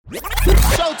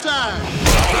halftime.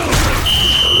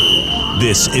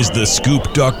 This is the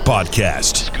Scoop Duck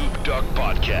Podcast. Scoop Duck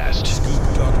Podcast.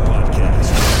 Scoop Duck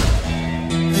Podcast.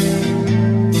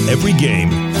 Every game.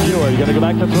 He's going to go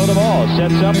back to throw the ball.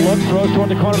 Sets up, looks, throws toward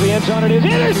the corner of the end zone. It is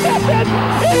intercepted!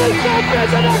 Intercepted!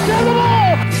 The next of the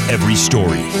ball! Every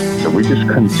story. If we just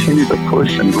continue to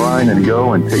push and grind and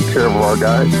go and take care of our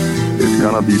guys, it's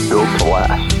going to be built to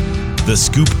last. The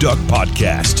Scoop Duck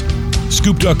Podcast.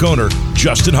 Scoop Duck owner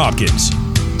Justin Hopkins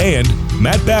and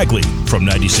Matt Bagley from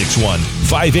 96.1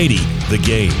 580 The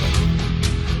Game.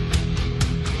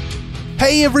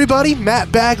 Hey everybody,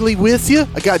 Matt Bagley with you.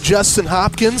 I got Justin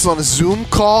Hopkins on a Zoom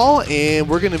call, and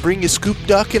we're going to bring you Scoop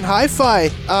Duck and Hi-Fi.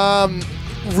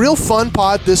 Real fun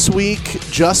pod this week.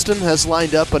 Justin has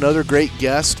lined up another great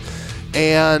guest,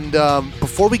 and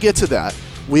before we get to that,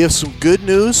 we have some good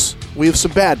news, we have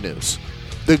some bad news.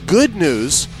 The good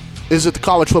news is that the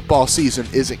college football season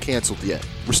isn't canceled yet.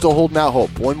 We're still holding out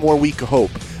hope. One more week of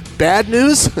hope. Bad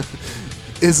news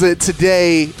is that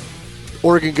today,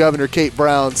 Oregon Governor Kate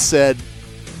Brown said,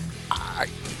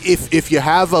 if you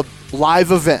have a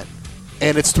live event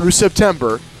and it's through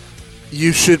September,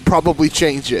 you should probably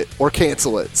change it or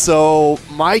cancel it. So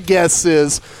my guess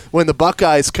is when the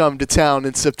Buckeyes come to town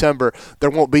in September, there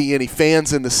won't be any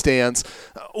fans in the stands.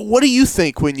 What do you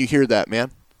think when you hear that, man?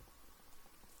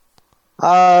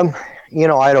 I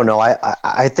don't know.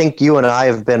 I think you and I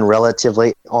have been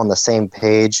relatively on the same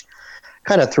page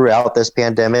kind of throughout this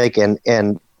pandemic. And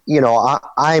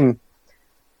I'm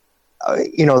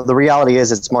the reality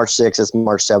is it's March 6th, it's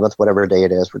March 7th, whatever day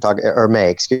it is. We're talking, or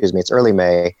May, excuse me. It's early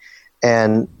May.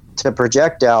 And to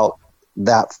project out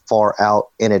that far out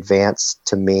in advance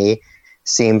to me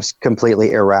seems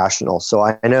completely irrational. So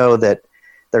I know that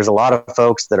there's a lot of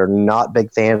folks that are not big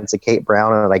fans of Kate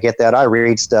Brown, and I get that. I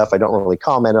read stuff. I don't really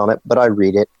comment on it, but I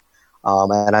read it.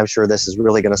 And I'm sure this is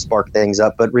really going to spark things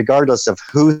up. But regardless of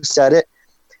who said it,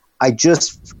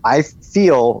 I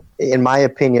feel, in my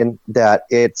opinion, that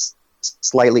it's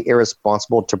slightly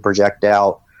irresponsible to project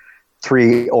out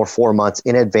 3 or 4 months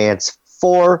in advance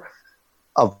for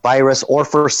a virus or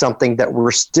for something that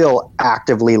we're still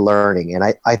actively learning. And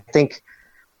I think,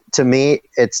 to me,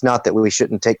 it's not that we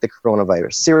shouldn't take the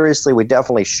coronavirus seriously. We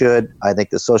definitely should. I think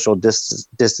the social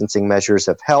distancing measures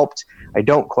have helped. I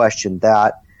don't question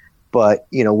that. But,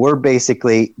 we're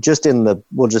basically just in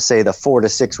we'll just say the 4 to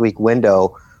 6 week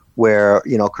window where,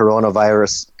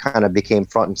 coronavirus kind of became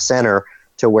front and center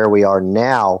to where we are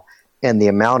now. And the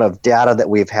amount of data that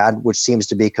we've had, which seems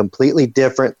to be completely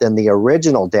different than the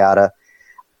original data,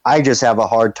 I just have a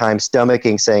hard time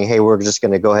stomaching saying, hey, we're just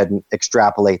going to go ahead and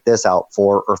extrapolate this out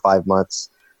 4 or 5 months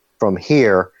from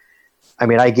here. I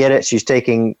mean, I get it. She's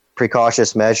taking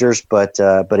precautious measures, but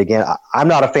again, I'm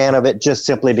not a fan of it just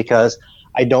simply because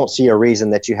I don't see a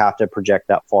reason that you have to project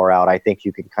that far out. I think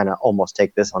you can kind of almost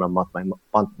take this on a month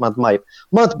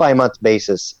by month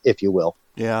basis, if you will.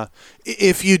 Yeah.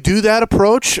 If you do that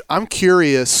approach, I'm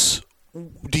curious,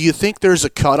 do you think there's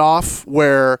a cutoff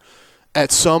where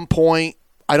at some point,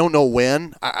 I don't know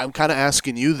when, I'm kind of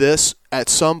asking you this, at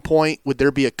some point would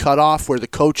there be a cutoff where the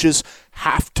coaches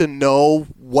have to know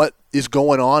what is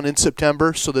going on in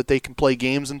September so that they can play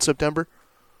games in September?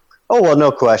 Oh, well,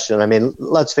 no question. I mean,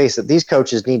 let's face it, these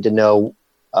coaches need to know,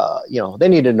 they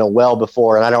need to know well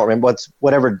before, and I don't remember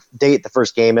whatever date the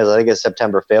first game is. I think it's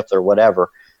September 5th or whatever.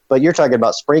 But you're talking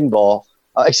about fall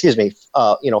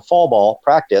ball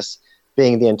practice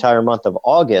being the entire month of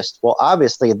August. Well,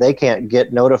 obviously they can't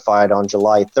get notified on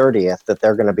July 30th that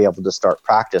they're going to be able to start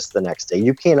practice the next day.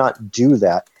 You cannot do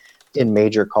that in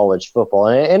major college football.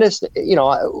 And it's,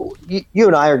 you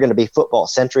and I are going to be football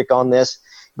centric on this,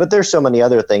 but there's so many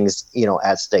other things,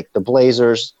 at stake. The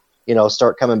Blazers,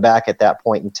 start coming back at that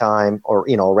point in time, or,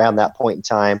 around that point in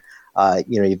time.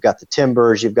 You've got the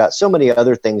Timbers, you've got so many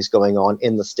other things going on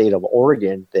in the state of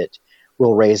Oregon that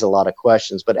will raise a lot of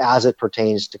questions. But as it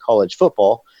pertains to college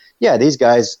football, yeah, these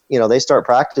guys, they start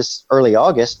practice early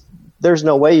August. There's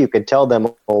no way you could tell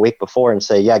them a week before and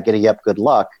say, yeah, giddy up, good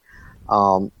luck.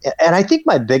 And I think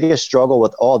my biggest struggle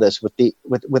with all this,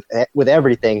 with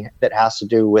everything that has to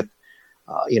do with,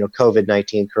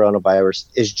 COVID-19 coronavirus,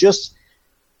 is just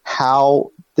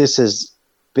how this has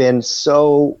been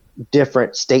so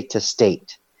different state to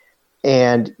state.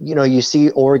 And, you see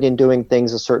Oregon doing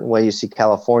things a certain way. You see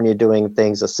California doing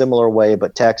things a similar way,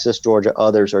 but Texas, Georgia,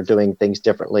 others are doing things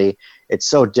differently. It's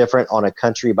so different on a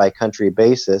country by country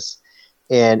basis.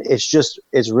 And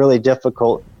it's really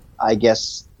difficult, I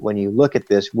guess, when you look at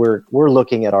this. We're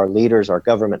looking at our leaders, our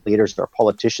government leaders, our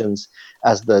politicians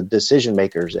as the decision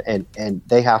makers. And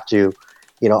they have to,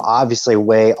 obviously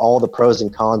weigh all the pros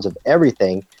and cons of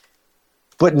everything.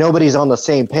 but nobody's on the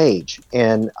same page.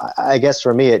 And I guess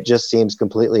for me, it just seems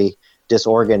completely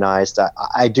disorganized.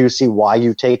 I do see why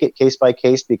you take it case by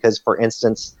case, because, for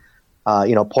instance,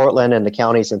 Portland and the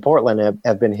counties in Portland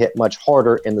have been hit much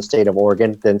harder in the state of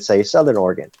Oregon than, say, Southern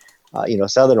Oregon.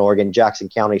 Southern Oregon, Jackson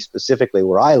County specifically,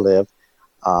 where I live,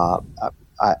 I'm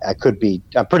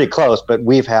pretty close, but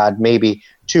we've had maybe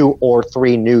 2 or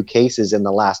 3 new cases in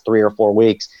the last 3 or 4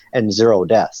 weeks and 0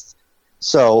 deaths.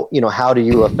 So, how do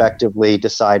you effectively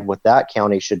decide what that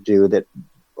county should do that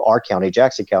our county,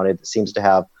 Jackson County, that seems to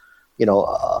have,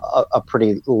 a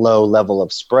pretty low level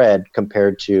of spread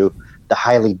compared to the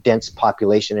highly dense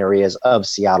population areas of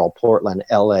Seattle, Portland,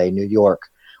 LA, New York,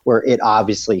 where it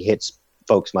obviously hits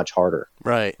folks much harder.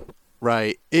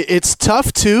 Right. It's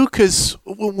tough too, because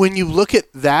when you look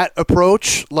at that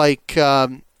approach, like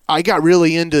I got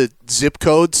really into zip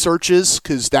code searches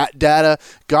because that data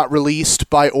got released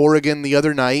by Oregon the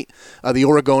other night. The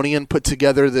Oregonian put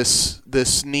together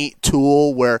this neat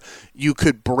tool where you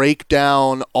could break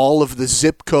down all of the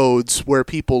zip codes where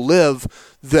people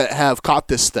live that have caught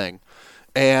this thing.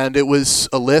 And it was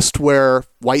a list where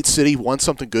White City won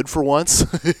something good for once.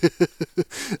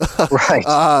 Right.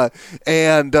 All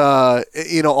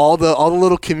the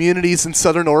little communities in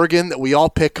Southern Oregon that we all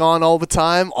pick on all the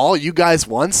time, all you guys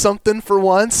won something for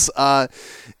once.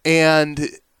 And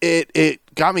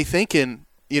it got me thinking,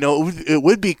 it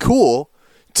would be cool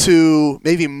to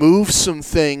maybe move some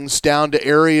things down to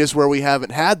areas where we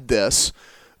haven't had this.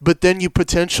 But then you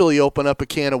potentially open up a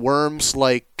can of worms,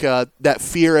 like that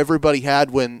fear everybody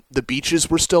had when the beaches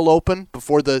were still open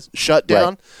before the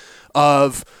shutdown, right,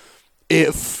 of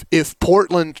if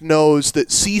Portland knows that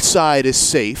Seaside is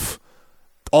safe,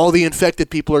 all the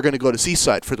infected people are going to go to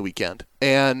Seaside for the weekend.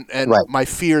 And right, my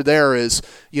fear there is,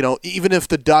 even if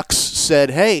the Ducks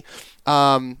said, hey,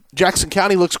 Jackson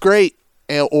County looks great,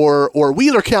 or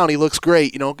Wheeler County looks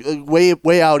great,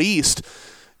 way out east,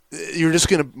 you're just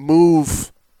going to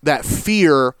move that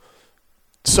fear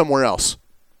somewhere else.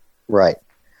 Right.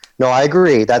 No, I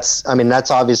agree. That's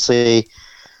obviously,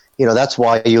 that's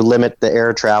why you limit the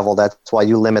air travel. That's why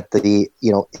you limit the,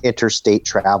 interstate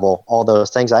travel, all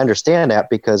those things. I understand that,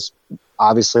 because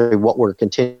obviously what we're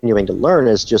continuing to learn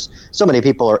is just so many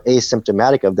people are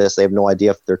asymptomatic of this. They have no idea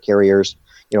if they're carriers.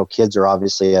 Kids are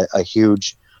obviously a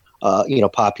huge,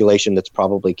 population that's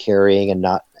probably carrying and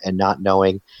not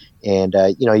knowing. And,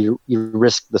 you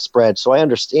risk the spread. So I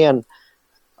understand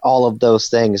all of those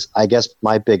things. I guess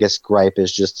my biggest gripe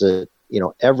is just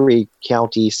every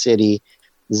county, city,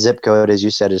 zip code, as you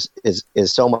said, is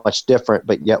so much different,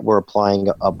 but yet we're applying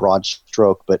a broad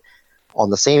stroke. But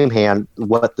on the same hand,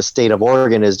 what the state of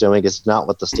Oregon is doing is not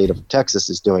what the state of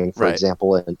Texas is doing, for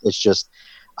example. And it's just,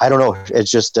 I don't know. It's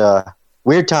just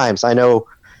weird times. I know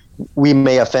we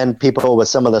may offend people with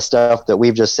some of the stuff that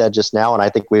we've just said just now, and I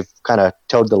think we've kind of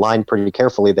towed the line pretty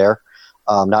carefully there,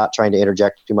 not trying to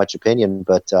interject too much opinion,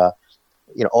 but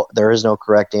there is no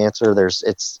correct answer.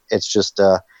 It's just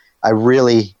I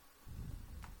really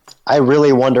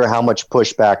wonder how much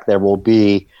pushback there will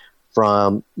be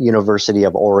from University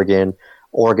of Oregon,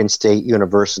 Oregon State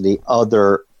University,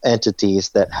 other entities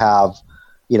that have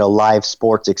live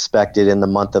sports expected in the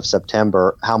month of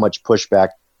September. How much pushback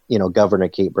Governor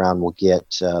Kate Brown will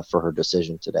get for her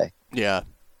decision today. Yeah.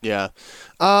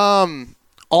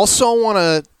 Also want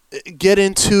to get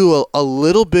into a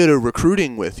little bit of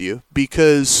recruiting with you,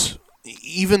 because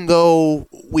even though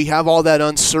we have all that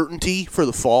uncertainty for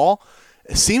the fall,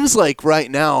 it seems like right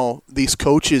now these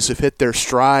coaches have hit their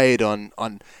stride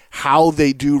on how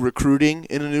they do recruiting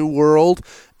in a new world,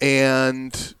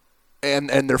 and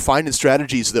they're finding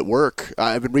strategies that work.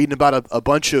 I've been reading about a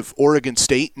bunch of Oregon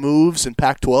State moves and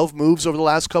Pac-12 moves over the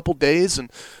last couple days,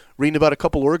 and reading about a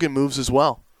couple Oregon moves as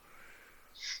well.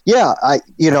 Yeah,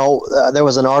 there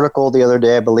was an article the other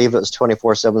day, I believe it was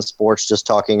 24/7 Sports, just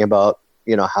talking about,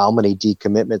 how many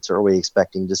decommitments are we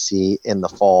expecting to see in the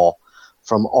fall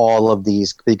from all of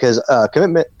these, because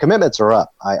commitments are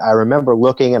up. I remember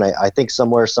looking, and I think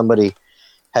somewhere somebody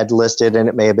had listed, and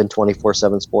it may have been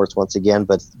 24/7 Sports once again,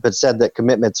 but said that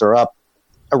commitments are up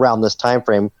around this time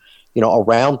frame,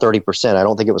 around 30%. I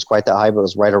don't think it was quite that high, but it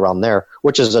was right around there,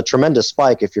 which is a tremendous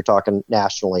spike if you're talking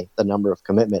nationally, the number of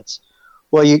commitments.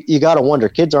 Well, you got to wonder,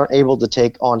 kids aren't able to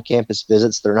take on-campus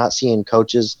visits. They're not seeing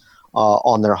coaches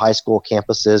on their high school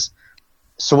campuses.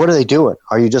 So what are they doing?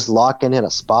 Are you just locking in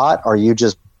a spot? Are you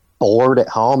just bored at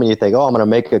home and you think, I'm going to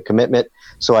make a commitment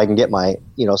so I can get my,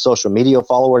 social media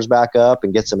followers back up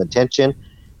and get some attention?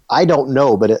 I don't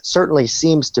know, but it certainly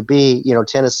seems to be,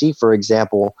 Tennessee, for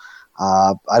example,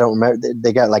 I don't remember,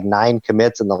 they got like 9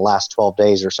 commits in the last 12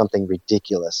 days or something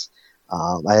ridiculous.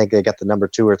 I think they got the number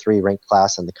 2 or 3 ranked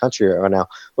class in the country right now.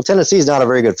 Well, Tennessee is not a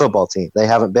very good football team. They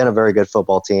haven't been a very good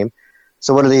football team.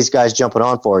 So what are these guys jumping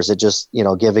on for? Is it just,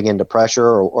 giving into pressure,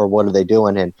 or what are they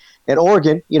doing? And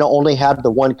Oregon, only had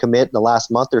the one commit in the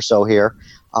last month or so here.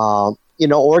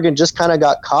 Oregon just kind of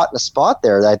got caught in a spot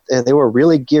there that they were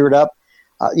really geared up.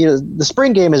 The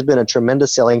spring game has been a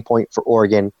tremendous selling point for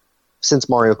Oregon since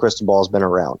Mario Cristobal has been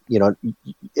around.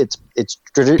 It's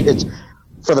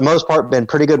for the most part been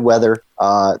pretty good weather.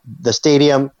 The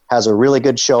stadium has a really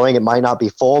good showing. It might not be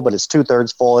full, but it's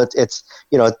 2/3 full. It's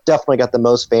definitely got the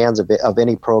most fans of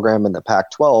any program in the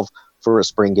Pac-12 for a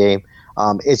spring game.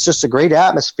 It's just a great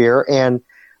atmosphere, and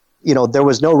there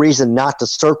was no reason not to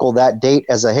circle that date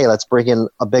as hey, let's bring in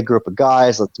a big group of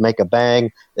guys. Let's make a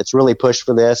bang. Let's really push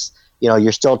for this.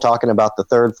 You're still talking about the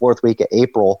 3rd, 4th week of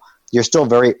April. You're still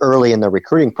very early in the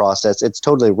recruiting process. It's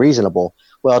totally reasonable.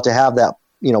 Well, to have that,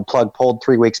 plug pulled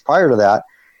 3 weeks prior to that,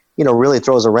 really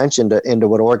throws a wrench into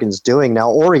what Oregon's doing. Now,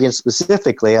 Oregon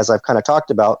specifically, as I've kind of talked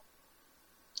about,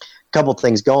 a couple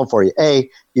things going for you. A,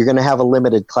 you're going to have a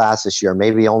limited class this year,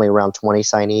 maybe only around 20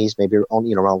 signees, maybe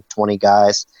only around 20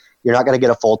 guys. You're not going to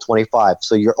get a full 25.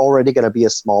 So you're already going to be a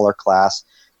smaller class.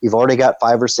 You've already got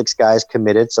 5 or 6 guys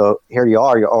committed. So here you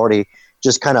are. You're already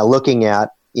just kind of looking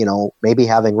at, maybe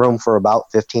having room for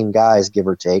about 15 guys, give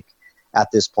or take, at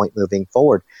this point moving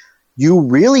forward. You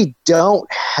really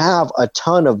don't have a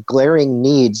ton of glaring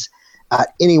needs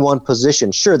at any one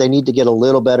position. Sure, they need to get a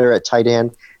little better at tight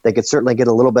end. They could certainly get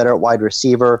a little better at wide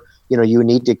receiver. You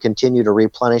need to continue to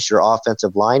replenish your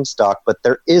offensive line stock, but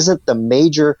there isn't the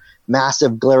major,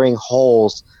 massive, glaring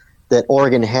holes that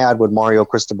Oregon had when Mario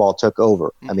Cristobal took over.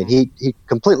 Mm-hmm. I mean, he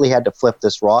completely had to flip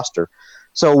this roster.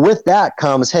 So with that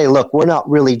comes, hey, look, we're not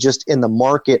really just in the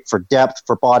market for depth,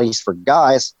 for bodies, for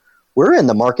guys. We're in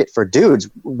the market for dudes.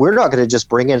 We're not going to just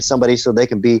bring in somebody so they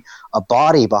can be a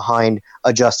body behind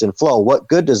a Justin Flo. What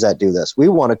good does that do this? We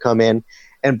want to come in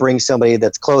and bring somebody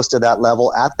that's close to that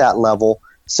level, at that level,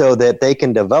 so that they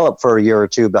can develop for a year or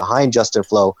two behind Justin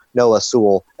Flo, Noah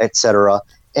Sewell, etc.,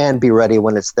 and be ready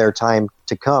when it's their time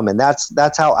to come. And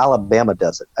that's how Alabama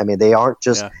does it. I mean, they aren't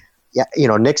just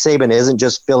Nick Saban isn't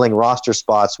just filling roster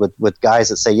spots with guys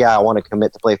that say, I want to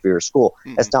commit to play for your school.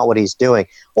 Mm-hmm. That's not what he's doing.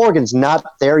 Oregon's not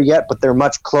there yet, but they're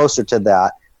much closer to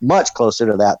that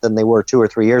than they were 2 or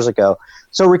 3 years ago.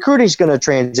 So recruiting is going to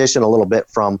transition a little bit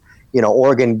from,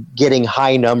 Oregon getting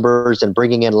high numbers and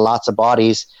bringing in lots of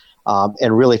bodies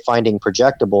and really finding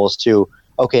projectables to,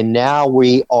 okay, now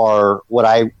we are what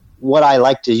I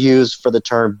like to use for the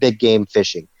term big game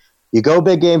fishing. You go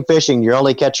big game fishing, you're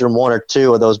only catching 1 or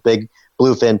 2 of those big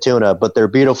bluefin tuna, but they're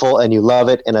beautiful and you love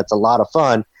it and it's a lot of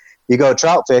fun. You go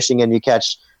trout fishing and you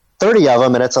catch 30 of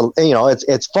them and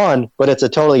it's fun, but it's a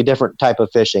totally different type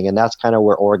of fishing, and that's kind of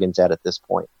where Oregon's at this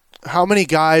point. How many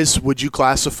guys would you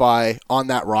classify on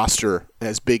that roster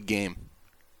as big game?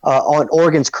 On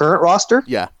Oregon's current roster?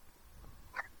 Yeah.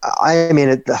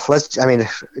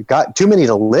 Got too many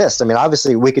to list. I mean,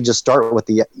 obviously, we could just start with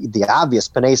the obvious.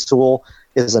 Penei Sewell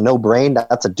is a no-brain.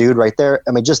 That's a dude right there.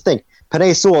 I mean, just think,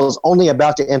 Penei Sewell is only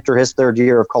about to enter his 3rd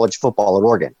year of college football at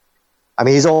Oregon. I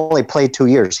mean, he's only played 2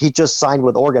 years. He just signed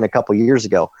with Oregon a couple years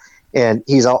ago, and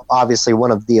he's obviously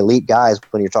one of the elite guys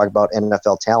when you're talking about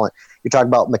NFL talent. You're talking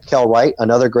about Mykel Wright,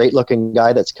 another great-looking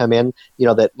guy that's come in,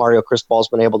 that Mario Cristobal's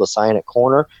been able to sign at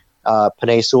corner.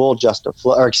 Penei Sewell,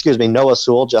 Noah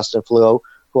Sewell, Justin Flo,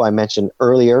 who I mentioned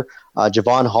earlier.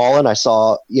 Javon Holland, I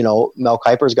saw, Mel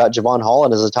Kiper's got Javon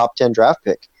Holland as a top 10 draft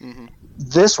pick. Mm-hmm.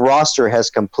 This roster has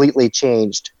completely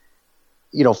changed,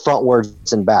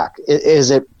 frontwards and back.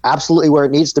 Is it absolutely where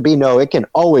it needs to be? No, it can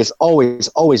always, always,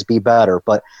 always be better.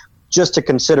 But just to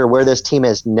consider where this team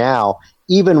is now,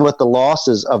 even with the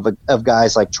losses of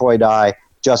guys like Troy Dye,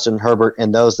 Justin Herbert,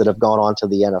 and those that have gone on to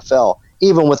the NFL,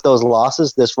 even with those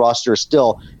losses, this roster is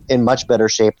still in much better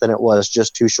shape than it was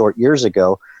just 2 short years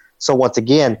ago. So once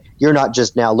again, you're not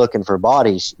just now looking for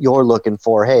bodies. You're looking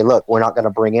for, hey, look, we're not going to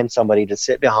bring in somebody to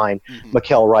sit behind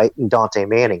Mykel Wright and Dante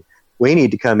Manning. We need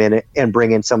to come in and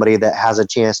bring in somebody that has a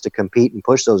chance to compete and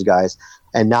push those guys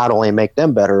and not only make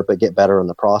them better, but get better in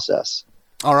the process.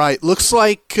 All right. Looks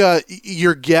like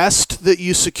your guest that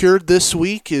you secured this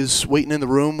week is waiting in the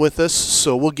room with us,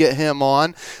 so we'll get him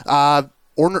on.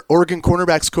 Oregon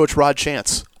cornerbacks coach Rod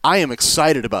Chance. I am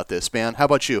excited about this, man. How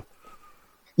about you?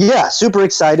 Yeah, super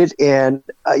excited. And,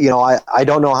 I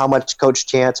don't know how much Coach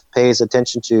Chance pays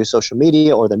attention to social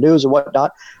media or the news or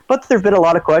whatnot, but there have been a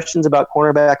lot of questions about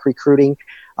cornerback recruiting,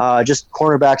 just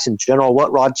cornerbacks in general,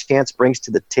 what Rod Chance brings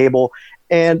to the table.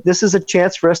 And this is a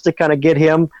chance for us to kind of get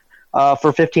him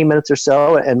for 15 minutes or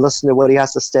so and listen to what he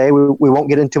has to say. We won't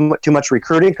get into too much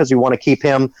recruiting because we want to keep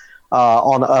him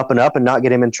on the up and up and not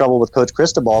get him in trouble with Coach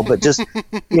Cristobal, but just,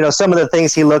 some of the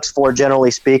things he looks for,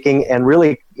 generally speaking, and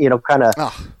really, kind of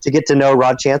to get to know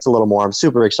Rod Chance a little more. I'm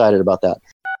super excited about that.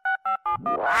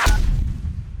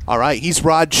 All right, he's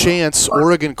Rod Chance,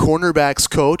 Oregon cornerbacks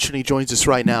coach, and he joins us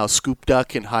right now, Scoop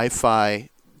Duck and Hi-Fi.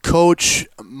 Coach,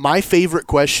 my favorite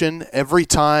question every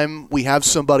time we have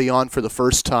somebody on for the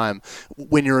first time,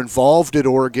 when you're involved at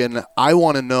Oregon, I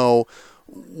want to know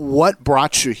what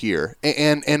brought you here.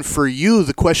 And for you,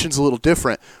 the question's a little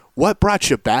different. What brought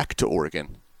you back to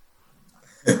Oregon?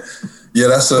 Yeah,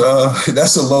 that's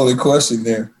a loaded question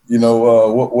there.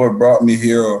 What brought me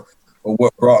here or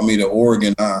what brought me to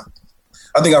Oregon?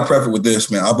 I think I preface it with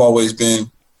this, man. I've always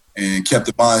been and kept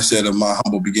the mindset of my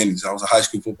humble beginnings. I was a high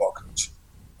school football coach.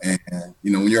 And,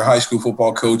 when you're a high school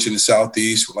football coach in the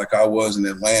Southeast, like I was in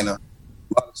Atlanta,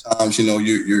 a lot of times,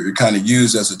 you're kind of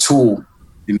used as a tool,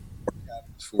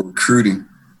 for recruiting.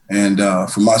 And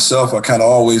for myself, I kind of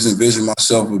always envisioned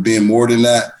myself of being more than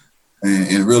that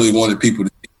and really wanted people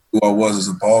to see who I was as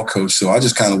a ball coach. So I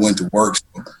just kind of went to work.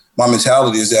 So my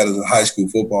mentality is that as a high school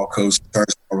football coach, in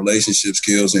terms of my relationship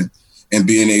skills and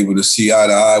being able to see eye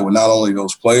to eye with not only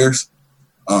those players,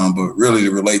 but really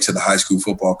to relate to the high school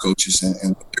football coaches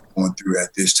and what they're going through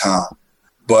at this time.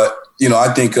 But,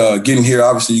 I think getting here,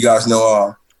 obviously you guys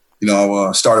know,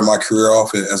 I started my career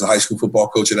off as a high school football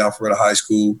coach at Alpharetta High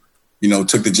School.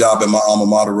 Took the job at my alma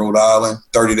mater, Rhode Island.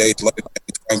 30 days later,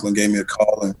 Franklin gave me a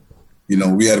call, and,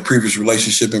 we had a previous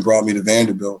relationship and brought me to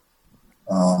Vanderbilt.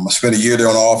 I spent a year there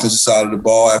on the offensive side of the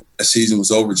ball. After that season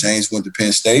was over, James went to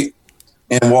Penn State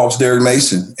and walks Derek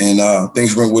Mason. And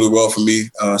things went really well for me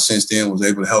since then. Was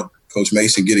able to help Coach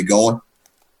Mason get it going.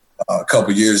 A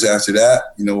couple of years after that,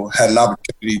 had an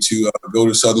opportunity to go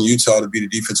to Southern Utah to be the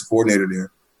defensive coordinator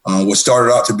there. What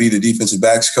started out to be the defensive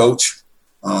backs coach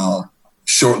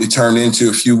shortly turned into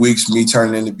a few weeks, me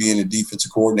turning into being a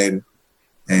defensive coordinator.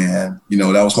 And,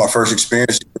 that was my first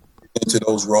experience into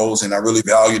those roles. And I really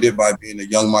valued it by being a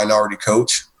young minority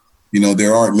coach.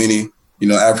 There aren't many,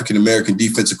 African-American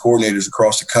defensive coordinators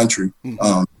across the country,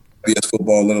 BS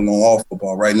football, let alone all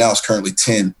football. Right now it's currently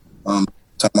 10. Time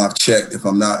I've checked, if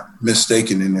I'm not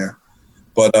mistaken in there.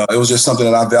 But it was just something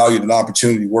that I valued, an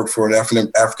opportunity to work for an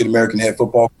African-American head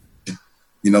football coach.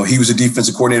 He was a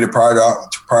defensive coordinator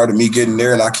prior to me getting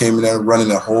there, and I came in there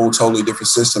running a whole totally different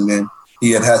system than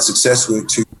he had success with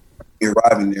to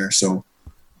arriving there. So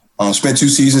spent 2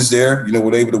 seasons there,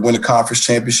 were able to win a conference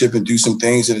championship and do some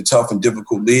things in a tough and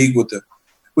difficult league with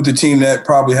the team that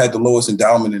probably had the lowest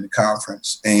endowment in the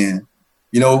conference. And,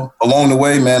 along the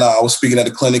way, man, I was speaking at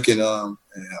a clinic, and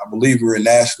I believe we were in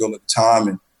Nashville at the time,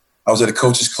 and I was at a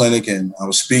coach's clinic, and I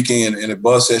was speaking in a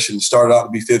buzz session. It started out to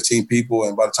be 15 people,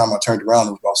 and by the time I turned around,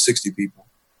 it was about 60 people.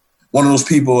 One of those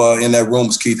people in that room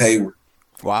was Keith Hayward.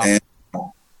 Wow. And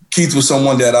Keith was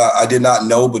someone that I did not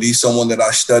know, but he's someone that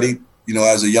I studied.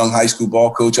 As a young high school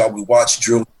ball coach, I would watch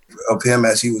drill of him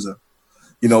as he was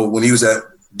when he was at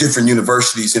different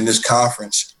universities in this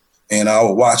conference, and I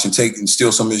would watch and take and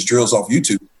steal some of his drills off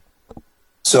YouTube.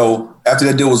 So after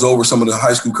that deal was over, some of the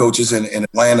high school coaches in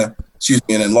Atlanta, and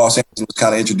in Los Angeles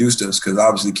kind of introduced us because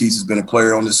obviously Keith has been a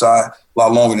player on this side a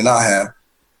lot longer than I have.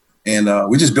 And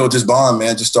we just built this bond,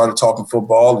 man, just started talking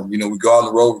football. And, we go out on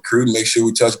the road, recruit, and make sure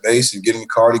we touch base and get in the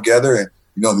car together and,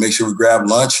 make sure we grab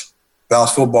lunch,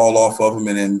 bounce football off of them.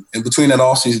 And then in between that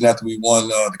offseason, after we won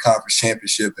the conference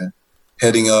championship and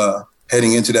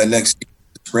heading into that next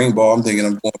spring ball, I'm thinking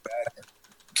I'm going back.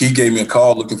 Keith gave me a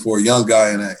call looking for a young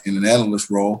guy in an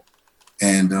analyst role.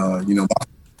 And, my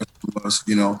was,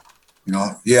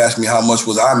 he asked me how much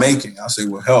was I making. I said,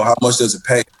 well, hell, how much does it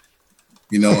pay?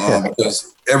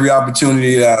 Because every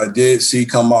opportunity that I did see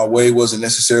come my way wasn't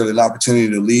necessarily an opportunity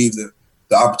to leave the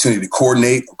opportunity to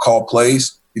coordinate or call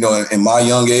plays, in my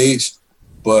young age.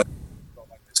 But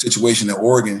the situation at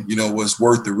Oregon, was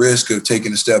worth the risk of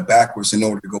taking a step backwards in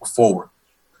order to go forward.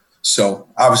 So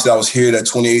obviously I was here that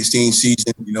 2018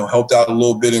 season, helped out a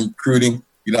little bit in recruiting,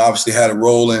 obviously had a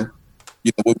role in,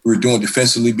 what we were doing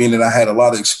defensively, being that I had a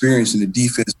lot of experience in the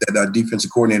defense that our defensive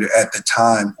coordinator at the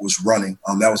time was running.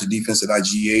 That was a defense that I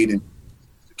GA'd and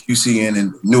QC in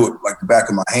and knew it like the back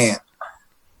of my hand.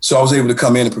 So I was able to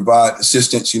come in and provide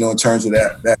assistance, in terms of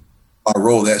that my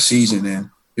role that season. And,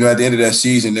 at the end of that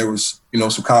season, there was,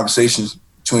 some conversations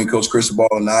between Coach Cristobal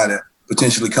and I that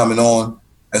potentially coming on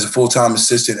as a full-time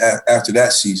assistant after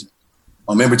that season.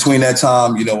 In between that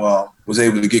time, was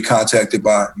able to get contacted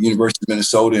by the University of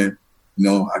Minnesota, and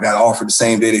I got offered the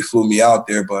same day they flew me out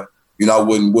there, but, I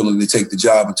wasn't willing to take the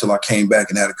job until I came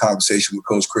back and had a conversation with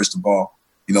Coach Cristobal,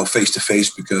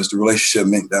 face-to-face, because the relationship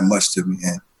meant that much to me.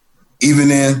 And even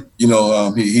then,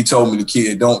 he told me, the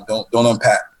kid, don't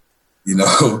unpack. You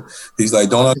know, he's like,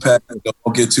 don't unpack it,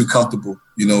 don't get too comfortable,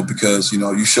 you know, because, you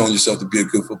know, you've shown yourself to be a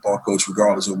good football coach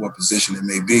regardless of what position it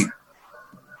may be.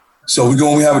 So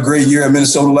we have a great year at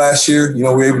Minnesota last year. You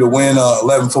know, we were able to win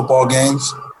 11 football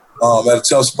games at a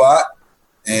tough spot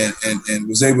and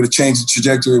was able to change the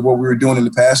trajectory of what we were doing in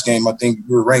the past game. I think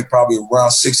we were ranked probably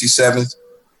around 67th,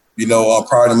 you know,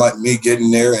 prior to me getting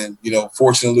there. And, you know,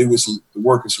 fortunately with the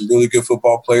work of some really good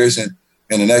football players and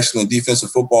an excellent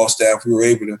defensive football staff, we were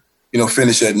able to, you know,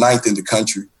 finish at 9th in the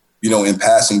country, you know, in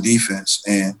passing defense.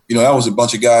 And, you know, that was a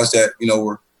bunch of guys that, you know,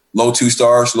 were low 2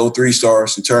 stars, low 3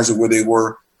 stars in terms of where they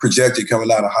were projected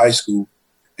coming out of high school.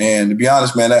 And to be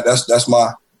honest, man, that's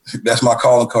my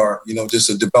calling card, you know, just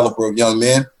a developer of young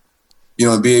men, you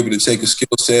know, and be able to take a skill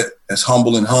set that's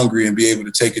humble and hungry and be able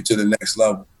to take it to the next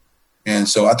level. And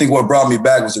so I think what brought me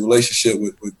back was the relationship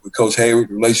with Coach Hayward,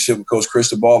 the relationship with Coach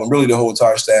Cristobal, and really the whole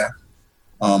entire staff.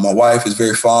 My wife is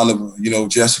very fond of, you know,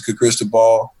 Jessica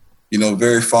Cristobal, you know,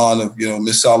 very fond of, you know,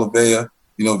 Miss Salavea,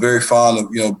 you know, very fond of,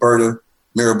 you know, Berta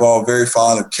Mirabal, very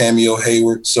fond of Cameo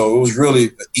Hayward. So it was really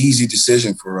an easy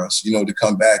decision for us, you know, to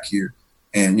come back here.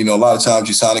 And, you know, a lot of times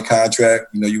you sign a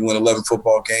contract, you know, you win 11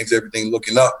 football games, everything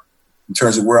looking up in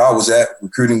terms of where I was at,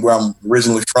 recruiting where I'm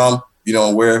originally from, you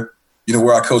know, where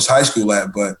I coached high school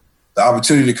at. But the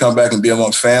opportunity to come back and be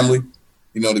amongst family,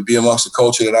 you know, to be amongst the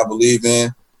culture that I believe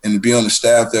in, and to be on the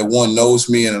staff that, one, knows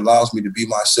me and allows me to be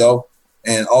myself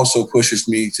and also pushes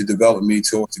me to develop me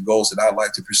towards the goals that I'd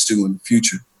like to pursue in the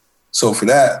future. So for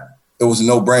that, it was a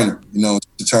no-brainer, you know,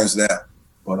 in terms of that.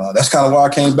 But that's kind of why I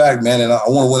came back, man. And I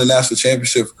want to win a national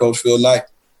championship for Coach Phil Knight,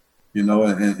 you know,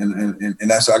 and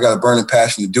that's, I got a burning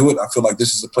passion to do it. I feel like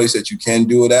this is a place that you can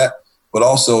do it at, but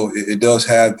also it does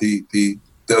have the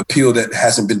appeal that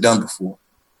hasn't been done before.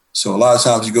 So a lot of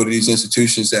times you go to these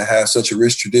institutions that have such a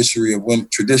rich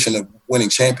tradition of winning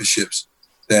championships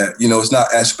that, you know, it's not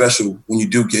as special when you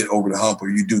do get over the hump or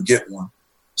you do get one.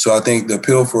 So I think the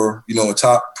appeal for, you know, a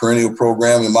top perennial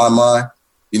program in my mind,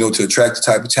 you know, to attract the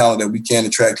type of talent that we can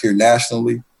attract here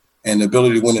nationally and the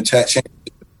ability to win a championship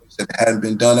that hadn't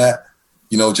been done at,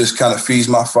 you know, just kind of feeds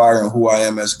my fire on who I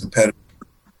am as a competitor.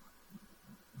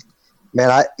 Man,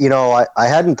 I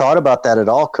hadn't thought about that at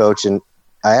all, Coach, and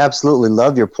I absolutely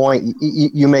love your point.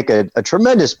 You make a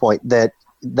tremendous point that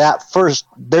first,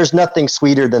 there's nothing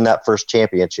sweeter than that first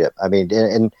championship. I mean,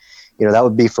 and you know, that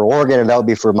would be for Oregon and that would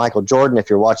be for Michael Jordan if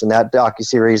you're watching that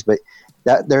docuseries, but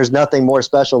there's nothing more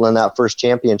special than that first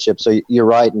championship. So you're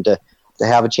right. And to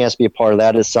have a chance to be a part of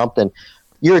that is something.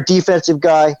 You're a defensive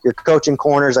guy. You're coaching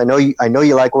corners. I know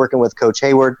you like working with Coach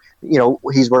Hayward. You know,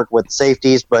 he's worked with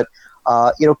safeties, but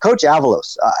you know, Coach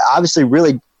Avalos obviously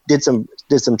really did some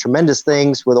tremendous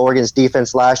things with Oregon's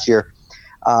defense last year.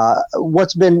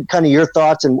 What's been kind of your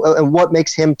thoughts and what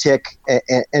makes him tick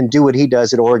and do what he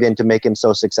does at Oregon to make him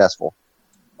so successful?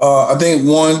 I think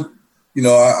one, you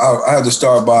know, I have to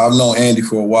start by, I've known Andy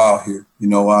for a while here. You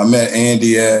know, I met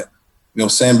Andy at, you know,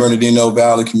 San Bernardino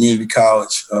Valley Community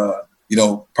College, you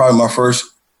know, probably my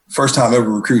first time ever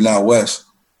recruiting out west,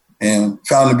 and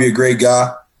found him to be a great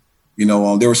guy. You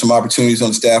know, there were some opportunities on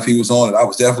the staff he was on that I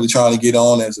was definitely trying to get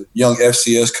on as a young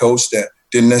FCS coach that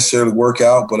didn't necessarily work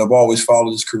out, but I've always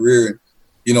followed his career and,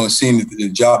 you know, and seen the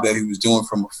job that he was doing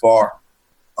from afar.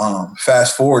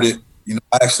 Fast forwarded, you know,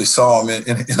 I actually saw him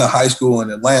in a high school in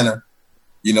Atlanta,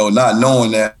 you know, not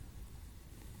knowing that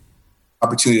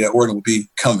opportunity at Oregon would be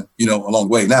coming, you know, along the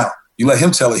way. Now, you let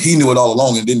him tell it. He knew it all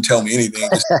along and didn't tell me anything.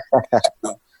 Just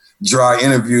dry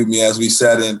interviewed me as we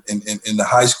sat in the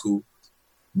high school.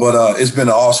 But it's been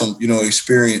an awesome, you know,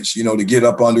 experience, you know, to get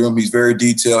up under him. He's very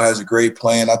detailed, has a great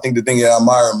plan. I think the thing that I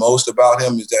admire most about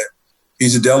him is that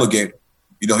he's a delegator.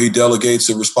 You know, he delegates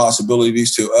the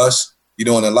responsibilities to us, you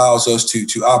know, and allows us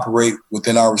to operate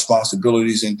within our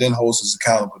responsibilities and then holds us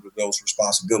accountable to those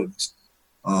responsibilities.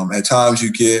 At times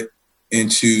you get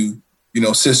into, you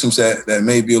know, systems that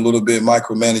may be a little bit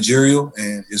micromanagerial,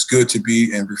 and it's good to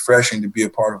be and refreshing to be a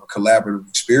part of a collaborative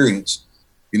experience,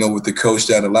 you know, with the coach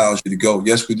that allows you to go.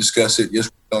 Yes, we discuss it.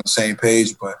 Yes, we're on the same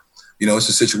page, but, you know, it's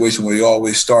a situation where it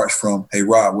always starts from, hey,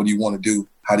 Rob, what do you want to do?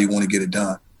 How do you want to get it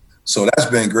done? So that's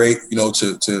been great, you know,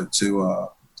 to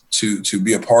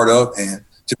be a part of and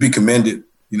to be commended,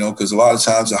 you know, because a lot of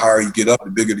times the higher you get up,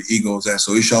 the bigger the ego is at.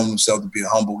 So he's shown himself to be a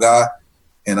humble guy,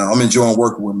 and I'm enjoying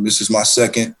working with him. This is my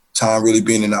second time really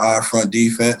being in the eye front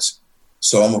defense,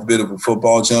 so I'm a bit of a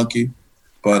football junkie.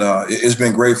 But it's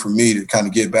been great for me to kind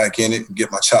of get back in it and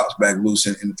get my chops back loose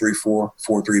in the 3-4,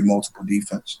 4-3 multiple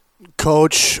defense.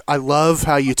 Coach, I love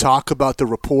how you talk about the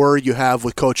rapport you have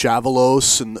with Coach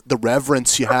Avalos and the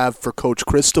reverence you have for Coach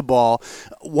Cristobal.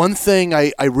 One thing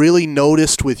I really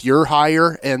noticed with your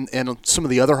hire and some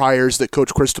of the other hires that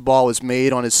Coach Cristobal has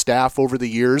made on his staff over the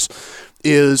years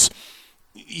is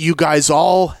you guys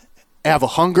all have a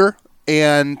hunger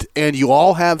and you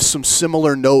all have some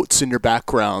similar notes in your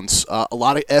backgrounds. A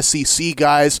lot of SEC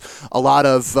guys, a lot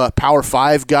of Power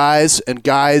 5 guys, and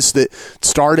guys that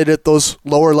started at those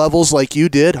lower levels like you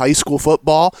did, high school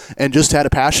football, and just had a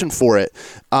passion for it.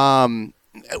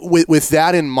 With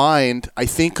that in mind, I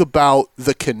think about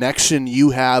the connection you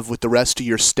have with the rest of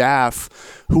your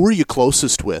staff. Who are you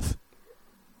closest with?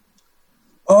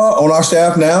 On our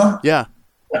staff now? Yeah.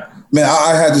 Man,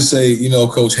 I had to say,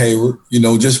 Coach Hayward,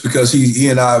 just because he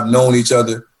and I have known each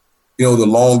other, the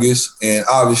longest. And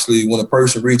obviously, when a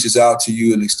person reaches out to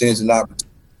you and extends an opportunity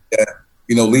that,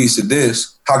 leads to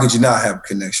this, how could you not have a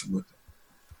connection with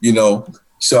them?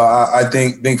 So I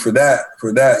think for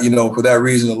that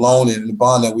reason alone and the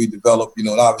bond that we developed, and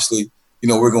obviously,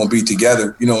 we're going to be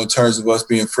together, in terms of us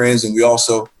being friends. And we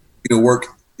also, work,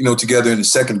 together in the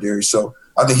secondary. So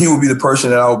I think he would be the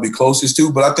person that I would be closest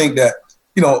to. But I think that,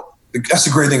 that's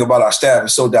the great thing about our staff.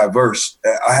 It's so diverse.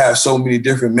 I have so many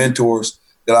different mentors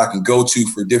that I can go to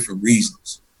for different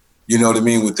reasons. You know what I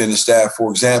mean? Within the staff, for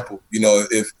example,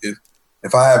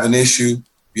 if I have an issue,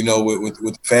 with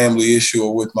a family issue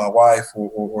or with my wife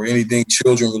or anything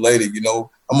children related,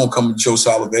 I'm gonna come to Joe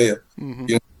Salavea,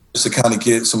 just to kind of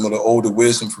get some of the older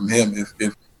wisdom from him.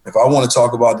 If I want to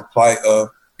talk about the plight of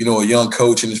a young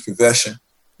coach in his profession,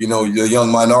 the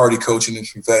young minority coach in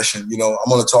this profession, I'm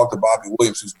going to talk to Bobby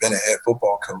Williams, who's been a head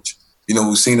football coach,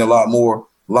 who's seen a lot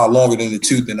longer than the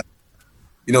tooth than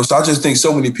I. So I just think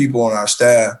so many people on our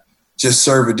staff just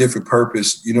serve a different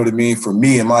purpose, for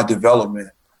me and my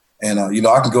development. And,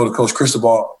 I can go to Coach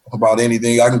Cristobal about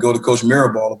anything. I can go to Coach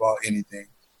Mirabal about anything.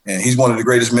 And he's one of the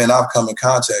greatest men I've come in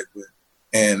contact with.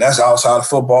 And that's outside of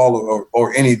football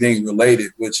or anything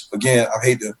related, which, again, I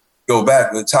hate to go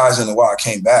back, but it ties into why I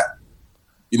came back.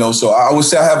 So I would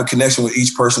say I have a connection with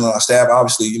each person on our staff.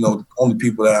 Obviously, the only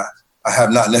people that I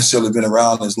have not necessarily been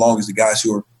around as long as the guys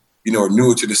who are, are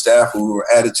newer to the staff or who were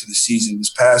added to the season this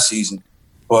past season.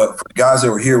 But for the guys that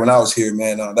were here when I was here,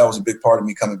 man, that was a big part of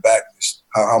me coming back.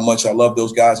 How much I love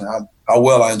those guys and how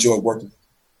well I enjoyed working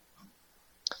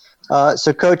with them.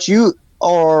 So, Coach, you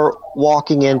are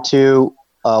walking into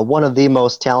one of the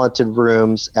most talented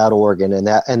rooms at Oregon, and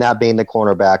that being the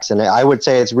cornerbacks. And I would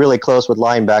say it's really close with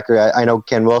linebacker. I know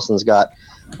Ken Wilson's got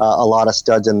a lot of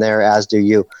studs in there, as do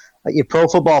you. Your Pro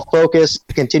Football Focus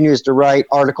continues to write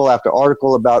article after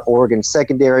article about Oregon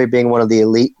secondary being one of the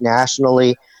elite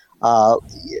nationally.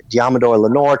 Diamador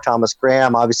Lenore, Thomas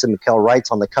Graham, obviously Mikael Wright's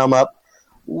on the come up.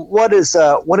 What is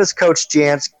Coach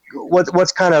Jantz?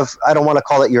 What's kind of, I don't want to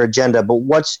call it your agenda, but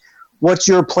what's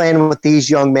your plan with these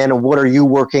young men, and what are you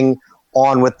working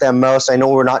on with them most? I know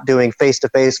we're not doing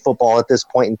face-to-face football at this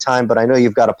point in time, but I know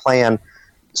you've got a plan.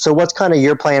 So what's kind of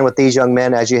your plan with these young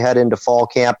men as you head into fall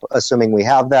camp, assuming we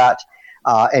have that,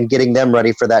 and getting them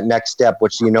ready for that next step,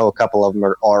 which a couple of them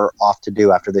are off to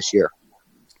do after this year?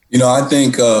 I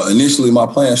think initially my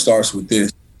plan starts with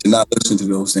this, to not listen to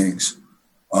those things.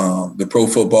 The Pro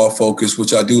Football Focus,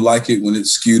 which I do like it when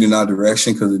it's skewed in our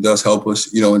direction because it does help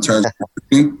us, in terms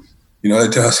of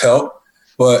it does help.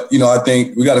 But, I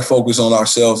think we got to focus on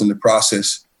ourselves in the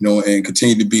process, and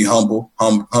continue to be humble,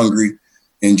 hungry,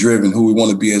 and driven, who we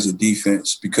want to be as a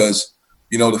defense. Because,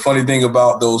 the funny thing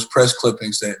about those press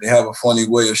clippings, that they have a funny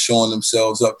way of showing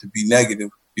themselves up to be negative,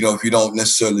 if you don't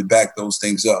necessarily back those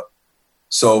things up.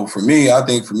 So for me, I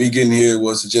think getting here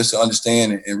was just to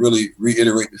understand and really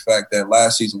reiterate the fact that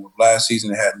last season,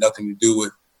 it had nothing to do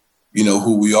with,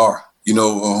 who we are,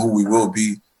 or who we will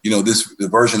be, the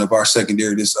version of our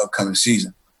secondary this upcoming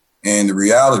season. And the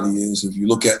reality is, if you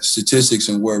look at the statistics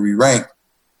and where we rank,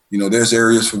 there's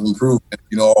areas for improvement,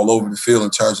 all over the field in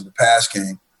terms of the pass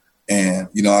game. And,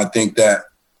 I think that,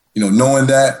 knowing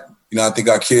that, I think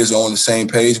our kids are on the same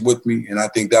page with me. And I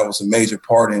think that was a major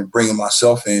part in bringing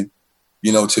myself in,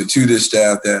 to this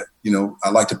staff that, I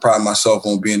like to pride myself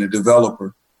on being a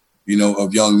developer,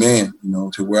 of young men,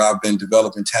 to where I've been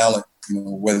developing talent,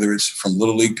 whether it's from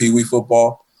Little League Pee Wee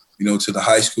football, to the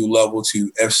high school level,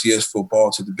 to FCS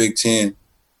football, to the Big Ten,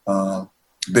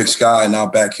 Big Sky, and now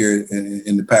back here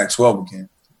in the Pac-12 again.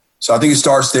 So I think it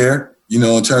starts there,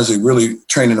 in terms of really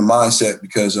training the mindset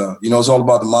because, it's all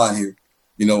about the mind here.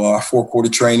 Our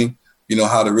 4-quarter training,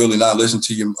 how to really not listen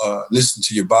to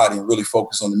your body and really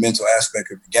focus on the mental aspect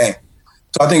of the game.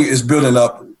 So I think it's building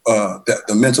up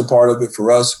the mental part of it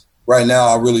for us. Right now,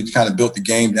 I really kind of built the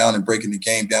game down and breaking the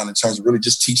game down in terms of really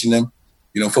just teaching them,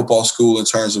 football school in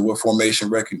terms of what formation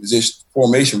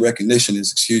recognition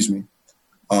is,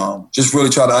 just really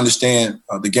try to understand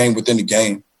the game within the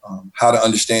game, how to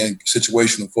understand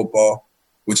situational football,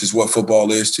 which is what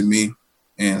football is to me,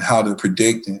 and how to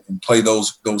predict and play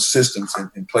those systems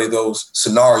and play those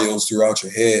scenarios throughout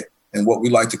your head, and what we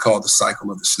like to call the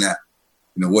cycle of the snap.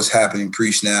 What's happening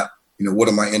pre-snap, what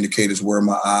are my indicators, where are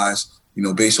my eyes,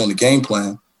 based on the game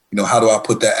plan, how do I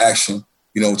put that action,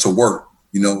 to work,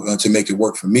 to make it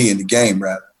work for me in the game,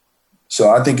 rather. So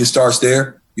I think it starts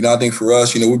there. I think for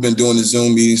us, we've been doing the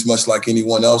Zoom meetings much like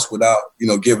anyone else without,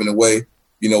 giving away,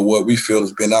 what we feel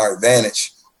has been our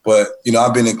advantage. But,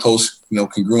 I've been in close,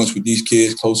 congruence with these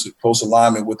kids, close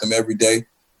alignment with them every day,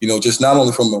 just not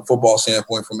only from a football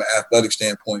standpoint, from an athletic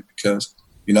standpoint, because,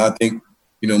 I think,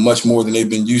 much more than they've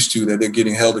been used to, that they're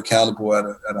getting held accountable at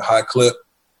a high clip,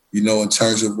 in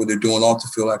terms of what they're doing off the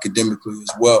field academically as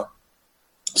well.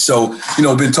 So,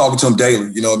 been talking to them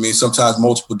daily, sometimes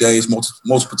multiple days,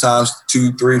 multiple times,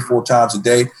 2, 3, 4 times a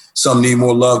day. Some need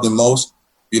more love than most,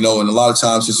 and a lot of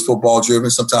times it's football driven,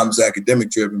 sometimes it's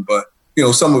academic driven, but,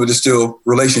 some of it is still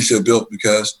relationship built,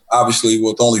 because obviously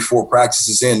with only 4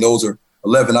 practices in, those are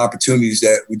 11 opportunities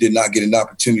that we did not get an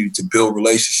opportunity to build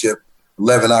relationship,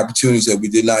 11 opportunities that we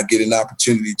did not get an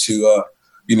opportunity to,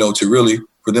 to really,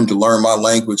 for them to learn my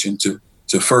language and to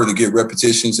further get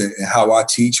repetitions and how I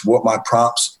teach, what my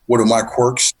prompts, what are my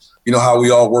quirks, how we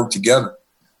all work together.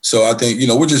 So I think,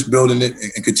 we're just building it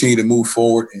and continue to move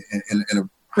forward and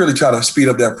really try to speed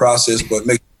up that process, but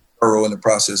make it thorough in the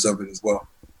process of it as well.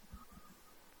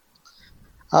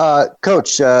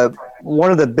 Coach, one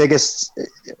of the biggest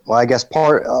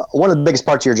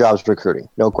parts of your job is recruiting.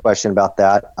 No question about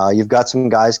that. You've got some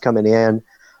guys coming in,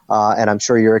 and I'm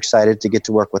sure you're excited to get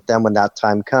to work with them when that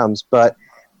time comes. But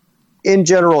in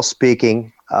general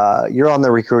speaking, you're on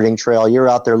the recruiting trail. You're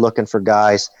out there looking for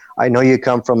guys. I know you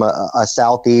come from a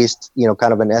Southeast,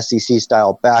 kind of an SEC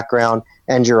style background,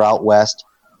 and you're out West.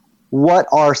 What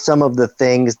are some of the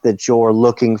things that you're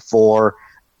looking for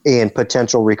in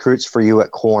potential recruits for you at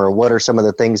corner? What are some of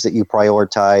the things that you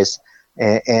prioritize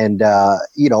and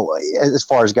as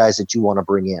far as guys that you want to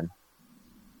bring in?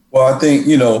 Well, I think,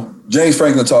 James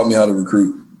Franklin taught me how to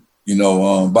recruit,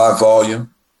 by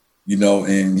volume,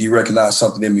 and he recognized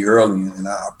something in me early, and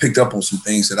I picked up on some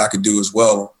things that I could do as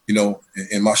well,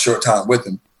 in my short time with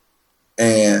him.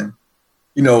 And,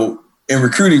 in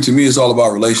recruiting, to me, it's all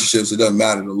about relationships. It doesn't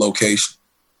matter the location.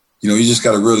 You just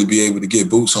got to really be able to get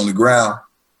boots on the ground,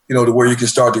 to where you can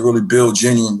start to really build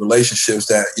genuine relationships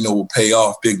that, will pay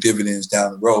off big dividends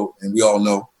down the road. And we all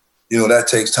know, that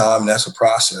takes time and that's a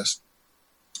process.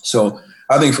 So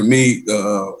I think for me,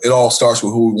 it all starts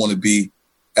with who we want to be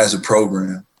as a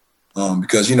program.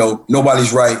 Because,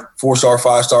 nobody's right. 4-star,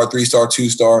 5-star, 3-star,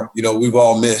 2-star, we've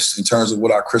all missed in terms of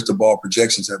what our crystal ball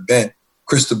projections have been.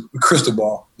 Crystal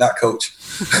ball, not coach.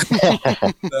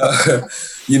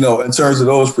 In terms of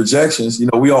those projections,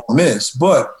 we all miss.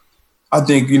 But I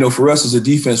think, for us as a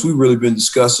defense, we've really been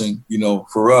discussing,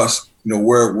 for us,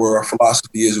 where our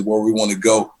philosophy is and where we want to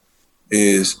go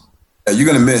is that you're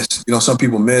going to miss. Some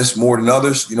people miss more than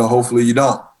others. Hopefully you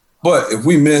don't. But if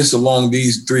we miss along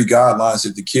these 3 guidelines,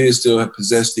 if the kids still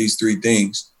possess these 3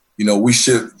 things, he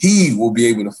will be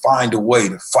able to find a way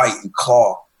to fight and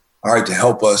claw, all right, to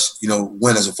help us,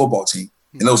 win as a football team.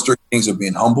 And those 3 things are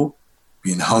being humble,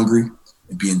 being hungry,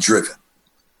 and being driven.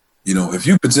 If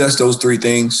you possess those 3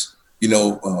 things,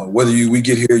 whether we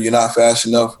get here, you're not fast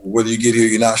enough, or whether you get here,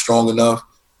 you're not strong enough,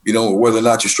 or whether or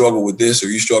not you struggle with this or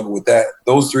you struggle with that,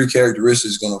 those 3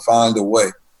 characteristics are going to find a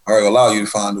way, or allow you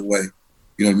to find a way,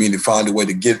 to find a way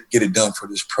to get it done for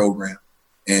this program.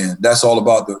 And that's all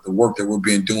about the work that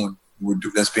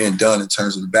that's being done in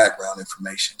terms of the background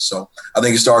information. So I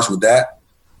think it starts with that.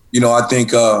 I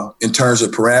think in terms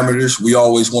of parameters, we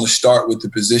always want to start with the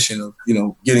position of,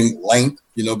 getting length,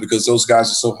 because those guys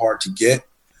are so hard to get.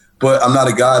 But I'm not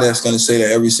a guy that's going to say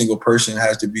that every single person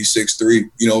has to be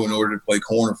 6'3", in order to play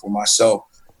corner for myself.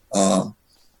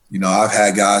 I've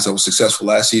had guys that were successful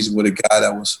last season with a guy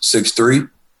that was 6'3",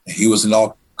 and he was an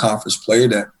all-conference player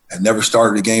that had never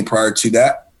started a game prior to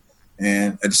that.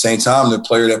 And at the same time, the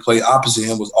player that played opposite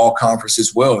him was all-conference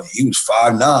as well. He was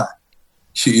 5'9",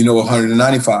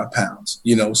 195 pounds.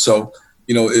 So,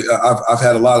 I've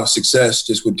had a lot of success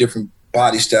just with different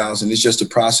body styles, and it's just a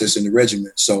process in the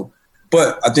regiment. So,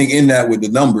 but I think in that with the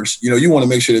numbers, you want to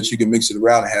make sure that you can mix it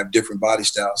around and have different body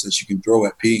styles that you can throw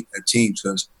at teams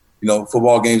because,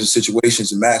 football games are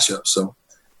situations and matchups. So,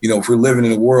 if we're living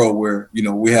in a world where,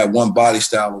 we have one body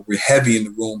style or we're heavy in the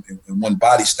room in one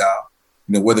body style,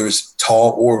 whether it's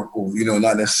tall or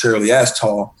not necessarily as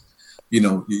tall,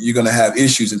 you're going to have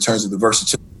issues in terms of the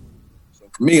versatility. So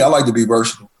For me, I like to be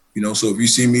versatile. So if you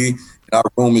see me in our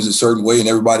room is a certain way and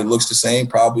everybody looks the same,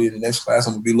 probably in the next class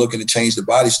I'm going to be looking to change the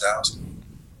body styles.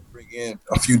 Bring in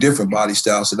a few different body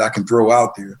styles that I can throw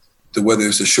out there, to whether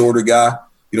it's a shorter guy,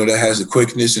 that has the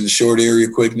quickness and the short area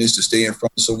quickness to stay in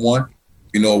front of someone,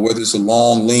 whether it's a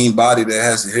long, lean body that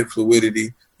has the hip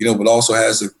fluidity, but also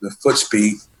has the foot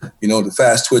speed, the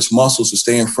fast twitch muscles to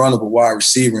stay in front of a wide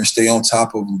receiver and stay on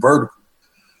top of them vertical.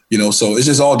 So it's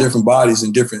just all different bodies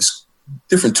and different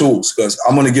tools, because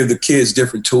I'm going to give the kids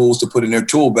different tools to put in their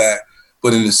tool bag.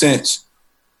 But in a sense,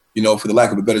 for the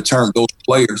lack of a better term, those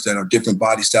players that are different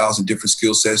body styles and different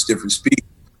skill sets, different speed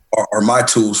are my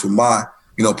tools for my,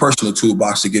 personal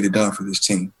toolbox to get it done for this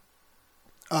team.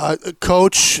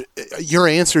 Coach, your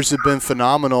answers have been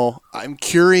phenomenal. I'm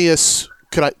curious,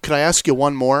 could I ask you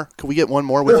one more? Can we get one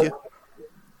more with you?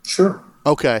 Sure.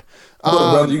 Okay.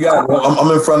 Brother, you got it.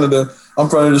 I'm in front of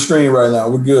the screen right now.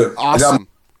 We're good. Awesome.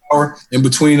 In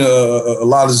between a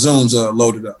lot of Zooms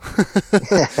loaded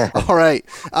up. All right.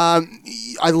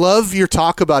 I love your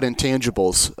talk about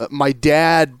intangibles. My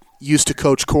dad used to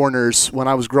coach corners when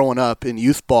I was growing up in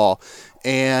youth ball,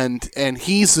 and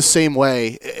he's the same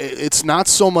way. It's not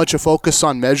so much a focus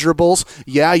on measurables.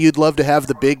 Yeah, you'd love to have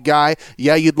the big guy.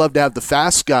 Yeah, you'd love to have the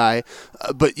fast guy.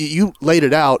 But you laid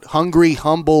it out: hungry,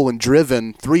 humble, and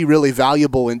driven. 3 really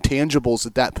valuable intangibles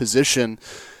at that position.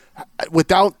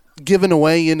 Without giving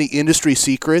away any industry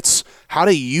secrets, how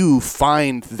do you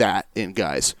find that in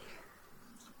guys?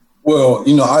 Well,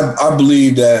 I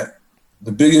believe that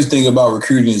the biggest thing about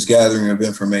recruiting is gathering of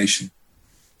information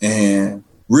and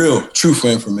real,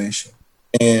 truthful information.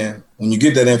 And when you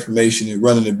get that information, you're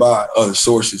running it by other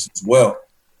sources as well.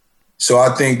 So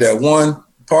I think that one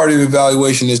part of the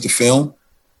evaluation is the film.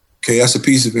 Okay, that's a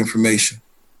piece of information.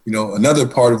 Another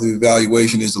part of the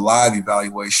evaluation is the live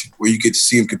evaluation, where you get to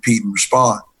see them compete and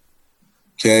respond.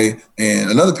 Okay, and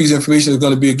another piece of information is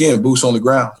going to be, again, boots on the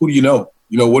ground. Who do you know?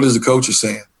 What is the coach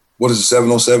saying? What is the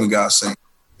 707 guy saying?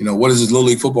 What is his Little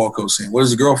League football coach saying? What is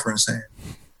the girlfriend saying?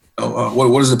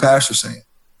 What is the pastor saying?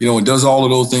 And does all of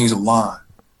those things align?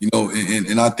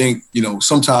 And I think,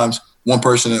 sometimes one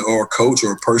person or a coach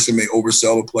or a person may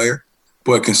oversell a player,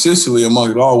 but consistently among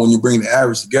it all, when you bring the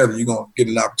average together, you're going to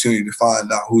get an opportunity to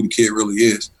find out who the kid really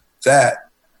is. That,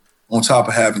 on top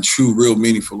of having true, real,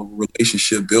 meaningful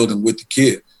relationship building with the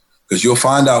kid, because you'll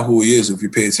find out who he is if you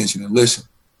pay attention and listen.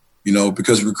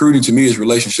 Because recruiting to me is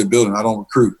relationship building. I don't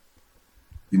recruit.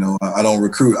 I don't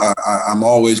recruit. I'm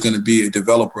always going to be a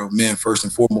developer of men first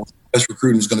and foremost. Best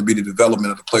recruiting is going to be the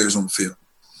development of the players on the field.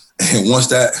 And once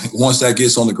that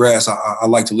gets on the grass, I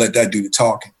like to let that do the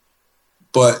talking.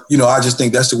 But, I just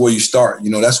think that's the way you start.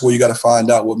 That's where you got to find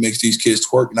out what makes these kids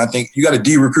twerk. And I think you got to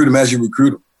de-recruit them as you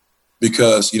recruit them.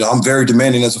 Because, I'm very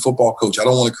demanding as a football coach. I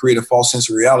don't want to create a false sense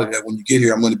of reality that when you get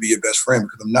here, I'm going to be your best friend,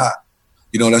 because I'm not.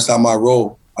 That's not my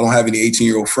role. I don't have any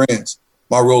 18-year-old friends.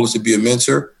 My role is to be a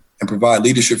mentor and provide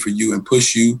leadership for you and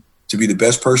push you to be the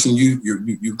best person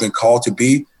you've been called to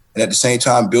be, and at the same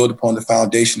time build upon the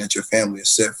foundation that your family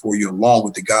has set for you, along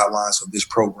with the guidelines of this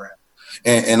program.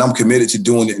 And I'm committed to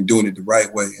doing it and doing it the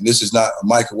right way. And this is not a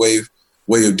microwave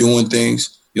way of doing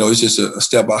things. It's just a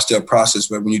step-by-step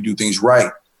process where when you do things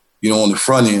right, on the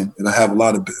front end, it'll have a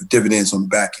lot of dividends on the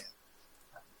back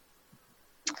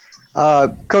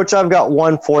end. Coach, I've got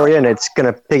one for you, and it's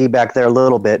going to piggyback there a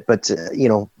little bit. But,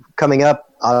 coming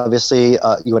up, obviously,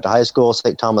 you went to high school,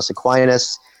 St. Thomas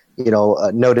Aquinas,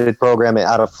 a noted program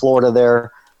out of Florida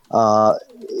there.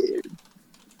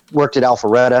 Worked at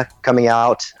Alpharetta, coming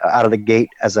out of the gate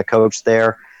as a coach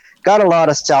there. Got a lot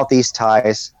of Southeast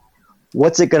ties.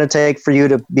 What's it going to take for you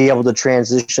to be able to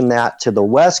transition that to the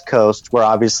West Coast, where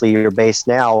obviously you're based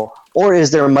now, or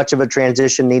is there much of a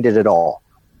transition needed at all?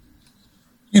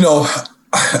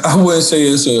 I wouldn't say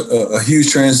it's a huge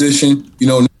transition,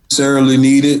 necessarily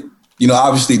needed.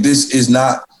 Obviously this is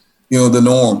not, the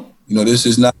norm. This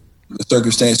is not the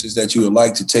circumstances that you would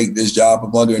like to take this job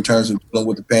up under in terms of dealing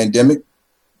with the pandemic.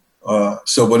 But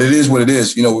it is what it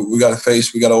is. We got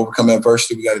to overcome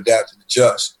adversity. We got to adapt and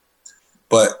adjust.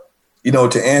 But,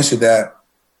 to answer that,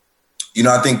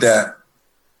 I think that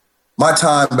my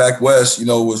time back West,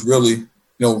 was really,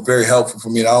 very helpful for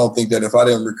me. And I don't think that if I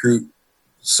didn't recruit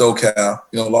SoCal,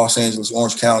 Los Angeles,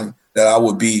 Orange County, that I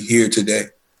would be here today.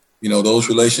 Those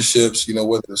relationships,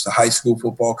 whether it's the high school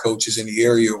football coaches in the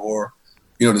area or,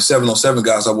 the 707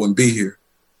 guys, I wouldn't be here.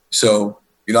 So,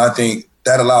 I think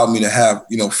that allowed me to have,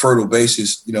 fertile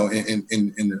bases, in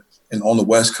on the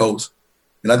West Coast.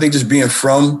 And I think just being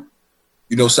from,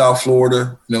 South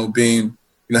Florida, being,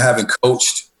 having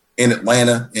coached in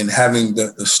Atlanta and having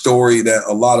the story that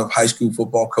a lot of high school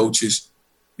football coaches,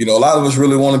 a lot of us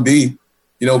really want to be,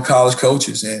 college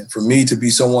coaches. And for me to be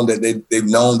someone that they've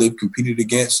known, they've competed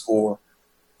against, or,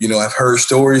 I've heard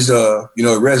stories, it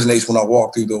resonates when I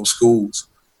walk through those schools.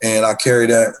 And I carry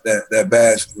that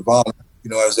badge of honor,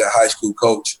 as that high school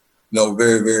coach,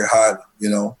 very, very highly,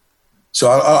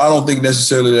 So I don't think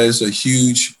necessarily that it's a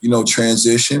huge,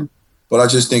 transition, but I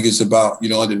just think it's about,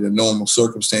 under the normal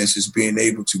circumstances, being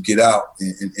able to get out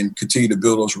and continue to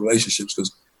build those relationships.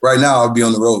 Because right now I'll be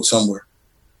on the road somewhere,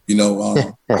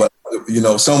 but,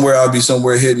 somewhere I'll be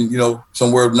somewhere hitting,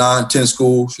 somewhere 9, 10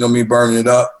 schools, me burning it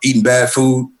up, eating bad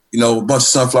food, a bunch of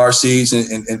sunflower seeds and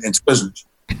Twizzlers.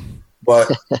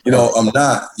 But, I'm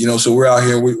not, so we're out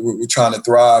here, we're trying to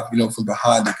thrive, from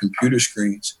behind the computer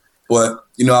screens. But,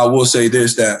 I will say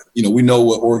this, that, we know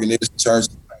what Oregon is in terms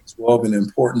of Pac-12 and the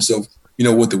importance of,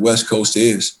 what the West Coast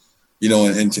is,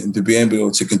 and to be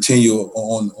able to continue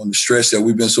on the stretch that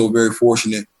we've been so very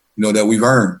fortunate, that we've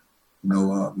earned,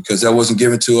 because that wasn't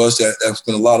given to us. That's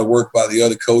been a lot of work by the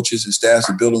other coaches and staffs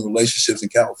and building relationships in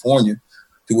California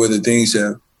to where the things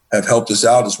have helped us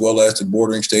out, as well as the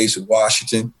bordering states of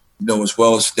Washington, as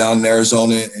well as down in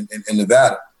Arizona and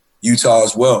Nevada, Utah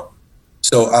as well.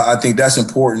 So I think that's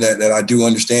important that I do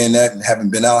understand that, and having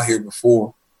been out here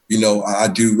before, I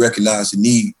do recognize the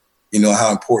need,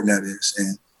 how important that is.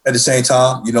 And at the same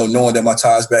time, knowing that my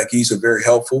ties back east are very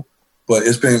helpful, but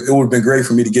it would have been great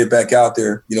for me to get back out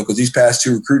there, because these past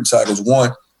 2 recruiting cycles, 1,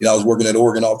 I was working at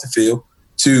Oregon off the field.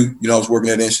 2, I was working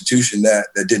at an institution that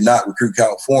did not recruit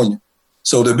California.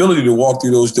 So the ability to walk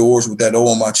through those doors with that O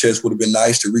on my chest would have been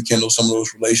nice to rekindle some of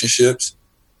those relationships,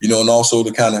 and also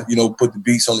to kind of, put the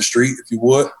beats on the street, if you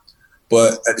would.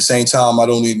 But at the same time, I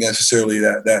don't need necessarily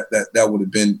that would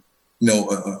have been,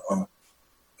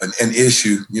 an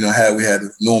issue, had we had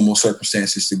normal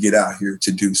circumstances to get out here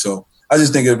to do. So I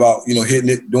just think about, hitting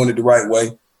it, doing it the right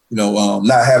way,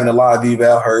 not having a lot of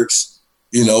eval hurts,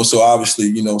 so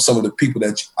obviously, some of the people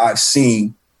that I've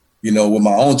seen, with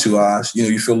my own 2 eyes,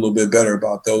 you feel a little bit better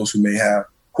about those who may have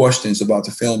questions about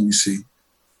the film you see.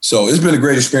 So it's been a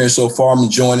great experience so far. I'm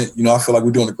enjoying it. I feel like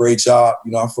we're doing a great job.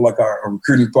 I feel like our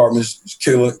recruiting department is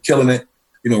killing it,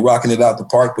 rocking it out the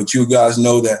park. But you guys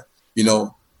know that,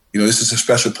 this is a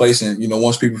special place. And,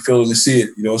 once people feel it and see it,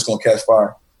 it's going to catch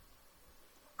fire.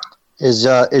 Is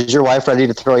your wife ready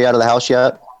to throw you out of the house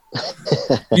yet?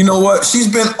 You know what?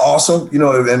 She's been awesome,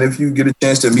 and if you get a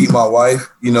chance to meet my wife,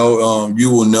 you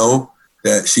will know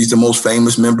that she's the most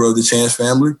famous member of the Chance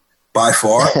family by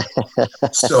far.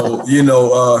 So,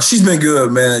 she's been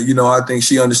good, man. I think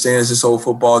she understands this whole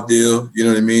football deal, you know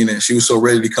what I mean? And she was so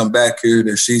ready to come back here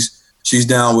that she's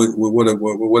down with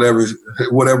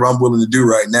whatever I'm willing to do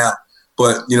right now.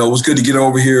 But, it was good to get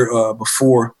over here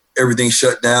before everything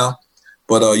shut down.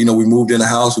 But, we moved in a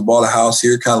house. We bought a house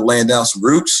here, kind of laying down some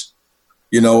roots,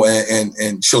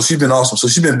 and so she's been awesome. So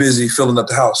she's been busy filling up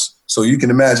the house. So you can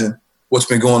imagine what's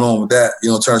been going on with that,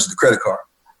 in terms of the credit card.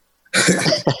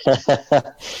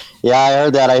 Yeah, I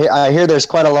heard that. I hear there's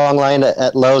quite a long line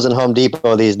at Lowe's and Home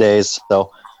Depot these days.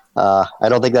 So I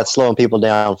don't think that's slowing people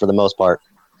down for the most part.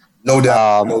 No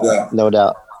doubt. No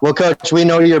doubt. Well, Coach, we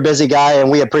know you're a busy guy, and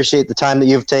we appreciate the time that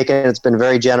you've taken. It's been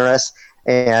very generous.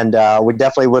 And we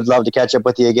definitely would love to catch up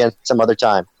with you again some other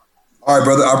time. All right,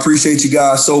 brother. I appreciate you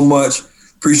guys so much.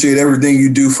 Appreciate everything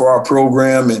you do for our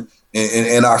program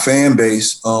and our fan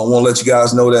base. I want to let you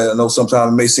guys know that I know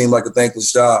sometimes it may seem like a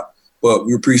thankless job, but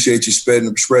we appreciate you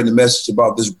spreading the message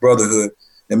about this brotherhood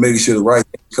and making sure the right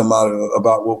things come out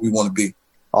about what we want to be.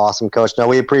 Awesome, Coach. No,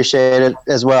 we appreciate it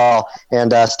as well.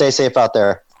 And stay safe out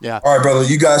there. Yeah. All right, brother.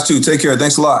 You guys too. Take care.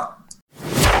 Thanks a lot.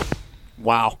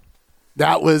 Wow.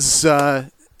 That was,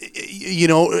 I'm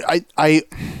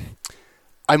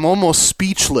almost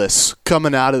speechless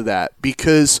coming out of that,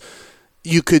 because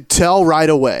you could tell right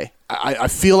away. I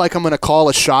feel like I'm going to call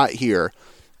a shot here.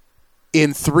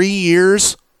 In 3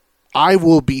 years, I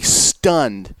will be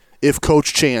stunned if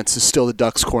Coach Chance is still the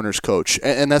Ducks Corners coach.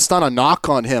 And that's not a knock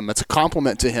on him. That's a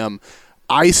compliment to him.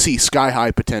 I see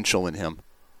sky-high potential in him.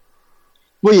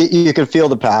 Well, you could feel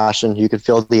the passion. You could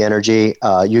feel the energy.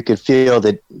 You could feel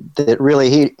that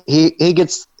really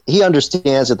he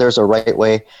understands that there's a right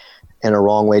way and a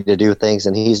wrong way to do things,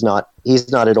 and he's not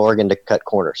at Oregon to cut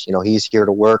corners. He's here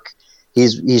to work.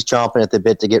 He's chomping at the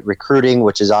bit to get recruiting,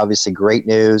 which is obviously great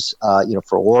news,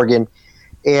 for Oregon.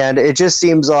 And it just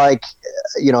seems like,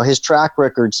 his track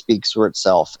record speaks for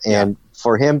itself. And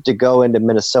for him to go into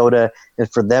Minnesota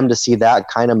and for them to see that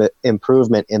kind of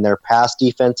improvement in their pass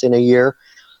defense in a year,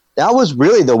 that was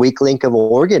really the weak link of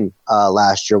Oregon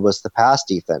last year, was the pass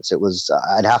defense. It was,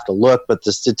 I'd have to look, but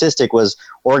the statistic was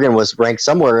Oregon was ranked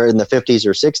somewhere in the 50s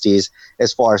or 60s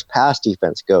as far as pass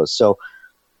defense goes. So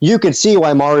you can see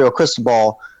why Mario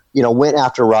Cristobal went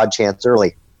after Rod Chance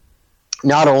early.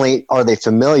 Not only are they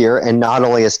familiar, and not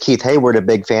only is Keith Hayward a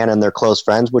big fan and they're close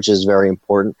friends, which is very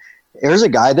important, here's a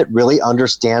guy that really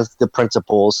understands the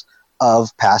principles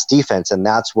of pass defense, and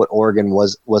that's what Oregon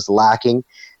was lacking,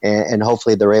 and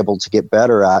hopefully they're able to get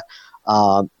better at.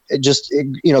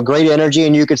 Great energy,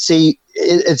 and you could see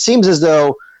it seems as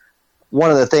though one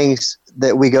of the things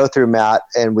that we go through, Matt,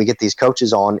 and we get these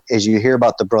coaches on, is you hear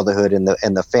about the brotherhood and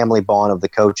the family bond of the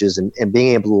coaches and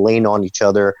being able to lean on each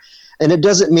other. And it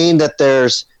doesn't mean that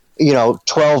there's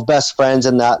 12 best friends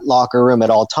in that locker room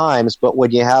at all times, but when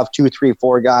you have 2, 3,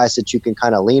 4 guys that you can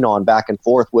kind of lean on back and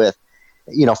forth with,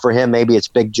 for him, maybe it's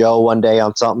Big Joe one day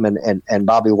on something and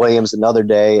Bobby Williams another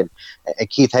day and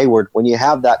Keith Hayward. When you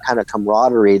have that kind of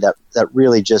camaraderie, that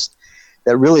really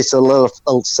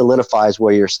solidifies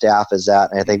where your staff is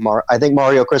at. And I think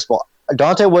Mario Cristobal,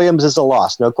 Dante Williams is a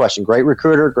loss, no question. Great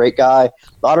recruiter, great guy. A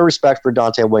lot of respect for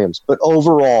Dante Williams. But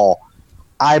overall,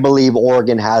 I believe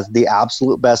Oregon has the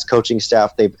absolute best coaching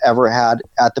staff they've ever had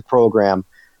at the program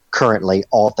currently,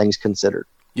 all things considered.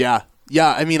 Yeah.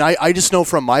 Yeah, I mean, I just know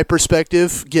from my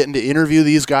perspective, getting to interview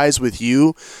these guys with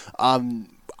you,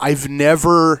 I've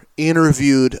never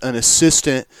interviewed an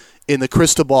assistant in the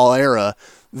Cristobal era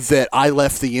that I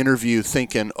left the interview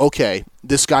thinking, okay,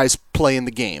 this guy's playing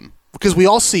the game. Because we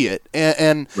all see it,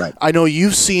 and right. I know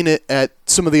you've seen it at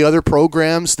some of the other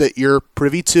programs that you're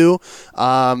privy to.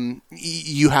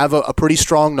 You have a pretty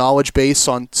strong knowledge base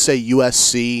on, say,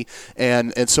 USC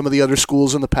and some of the other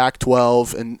schools in the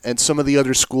Pac-12 and some of the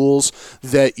other schools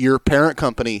that your parent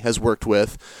company has worked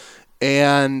with.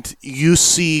 And you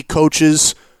see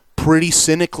coaches pretty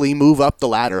cynically move up the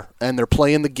ladder, and they're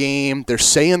playing the game. They're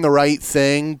saying the right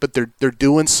thing, but they're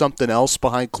doing something else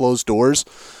behind closed doors.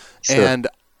 Sure. And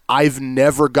I've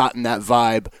never gotten that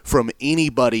vibe from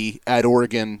anybody at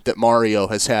Oregon that Mario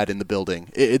has had in the building.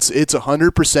 It's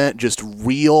 100% just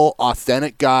real,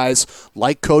 authentic guys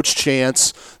like Coach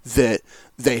Chance that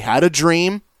they had a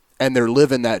dream and they're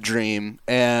living that dream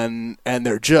and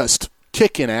they're just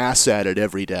kicking ass at it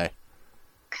every day.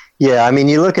 Yeah, I mean,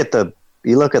 you look at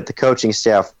the coaching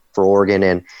staff for Oregon,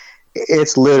 and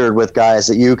it's littered with guys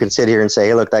that you can sit here and say,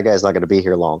 hey, look, that guy's not going to be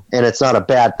here long. And it's not a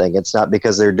bad thing. It's not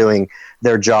because they're doing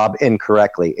their job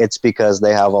incorrectly. It's because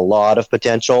they have a lot of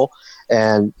potential,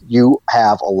 and you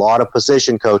have a lot of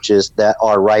position coaches that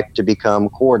are ripe to become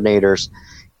coordinators,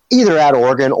 either at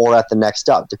Oregon or at the next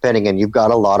stop, depending. And you've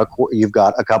got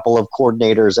a couple of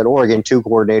coordinators at Oregon, 2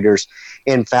 coordinators,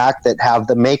 in fact, that have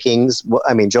the makings.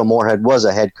 I mean, Joe Moorhead was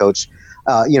a head coach,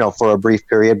 for a brief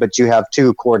period, but you have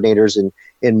 2 coordinators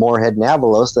in Moorhead and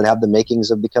Avalos that have the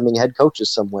makings of becoming head coaches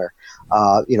somewhere.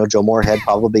 Joe Moorhead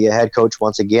probably a head coach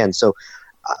once again. So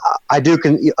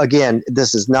again,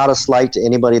 this is not a slight to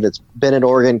anybody that's been at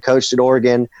Oregon, coached at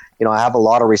Oregon. I have a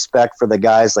lot of respect for the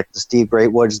guys like the Steve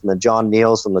Greatwoods and the John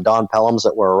Neals and the Don Pelhams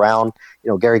that were around,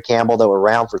 Gary Campbell that were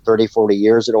around for 30, 40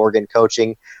 years at Oregon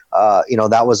coaching.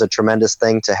 That was a tremendous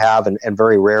thing to have and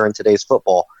very rare in today's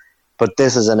football. But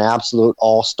this is an absolute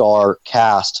all-star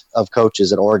cast of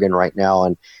coaches at Oregon right now,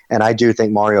 and I do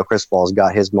think Mario Cristobal has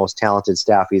got his most talented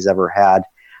staff he's ever had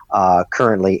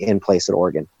currently in place at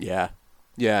Oregon. Yeah,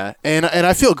 and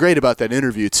I feel great about that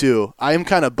interview too. I am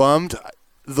kind of bummed.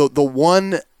 The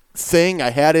one thing I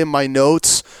had in my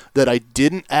notes that I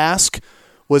didn't ask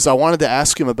was I wanted to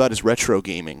ask him about his retro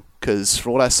gaming, because for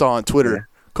what I saw on Twitter. Yeah.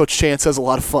 Coach Chance has a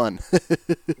lot of fun.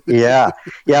 Yeah.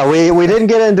 We didn't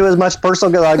get into as much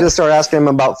personal because I just started asking him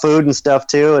about food and stuff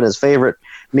too, and his favorite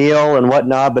meal and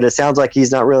whatnot. But it sounds like he's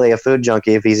not really a food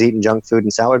junkie if he's eating junk food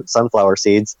and sunflower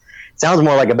seeds. Sounds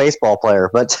more like a baseball player,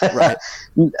 but right.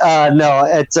 No,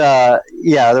 it's there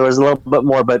was a little bit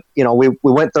more, but we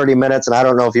went 30 minutes, and I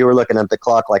don't know if you were looking at the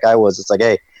clock like I was. It's like,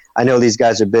 hey, I know these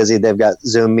guys are busy. They've got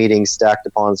Zoom meetings stacked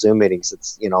upon Zoom meetings.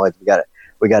 It's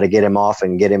we got to get him off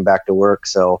and get him back to work.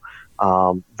 So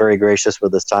very gracious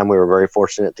with this time. We were very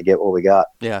fortunate to get what we got.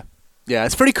 Yeah.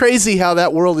 It's pretty crazy how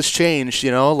that world has changed.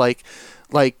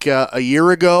 Like a year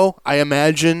ago, I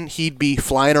imagine he'd be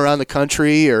flying around the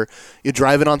country or you're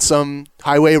driving on some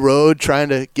highway road trying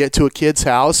to get to a kid's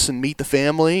house and meet the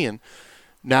family. And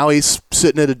now he's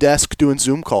sitting at a desk doing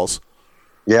Zoom calls.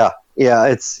 Yeah.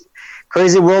 It's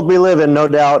crazy world we live in, no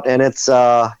doubt. And it's,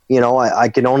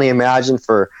 I can only imagine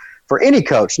for any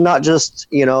coach, not just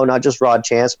Rod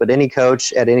Chance, but any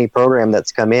coach at any program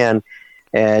that's come in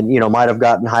and, might have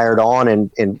gotten hired on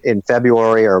in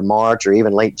February or March or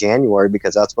even late January,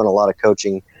 because that's when a lot of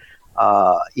coaching,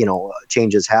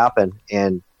 changes happen.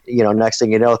 And, next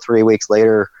thing you know, 3 weeks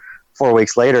later, 4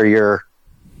 weeks later,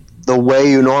 the way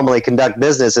you normally conduct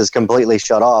business is completely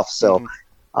shut off. So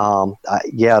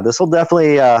This will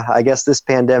definitely, I guess this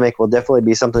pandemic will definitely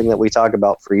be something that we talk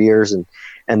about for years, and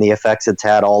the effects it's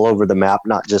had all over the map,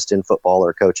 not just in football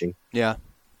or coaching. Yeah.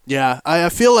 Yeah, I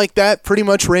feel like that pretty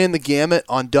much ran the gamut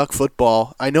on Duck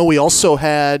football. I know we also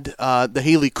had the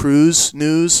Haley Cruz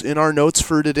news in our notes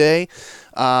for today.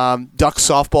 Duck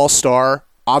softball star.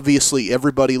 Obviously,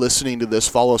 everybody listening to this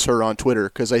follows her on Twitter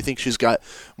because I think she's got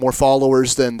more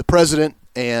followers than the president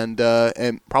and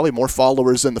probably more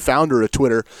followers than the founder of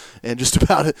Twitter and just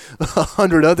about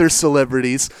 100 other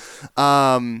celebrities.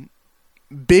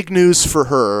 Big news for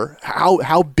her.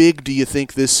 How big do you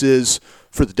think this is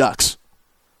for the Ducks?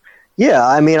 Yeah,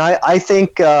 I mean, I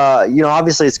think,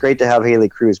 obviously it's great to have Haley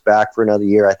Cruz back for another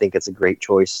year. I think it's a great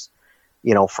choice,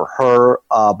 for her.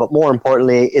 But more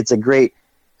importantly, it's a great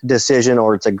decision,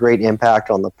 or it's a great impact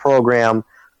on the program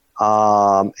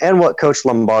and what Coach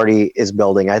Lombardi is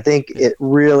building. I think it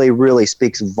really, really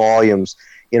speaks volumes.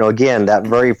 Again, that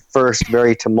very first,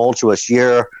 very tumultuous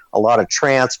year, a lot of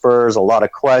transfers, a lot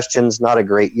of questions, not a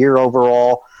great year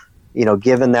overall,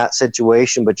 given that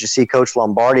situation. But you see Coach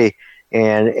Lombardi,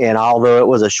 and although it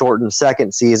was a shortened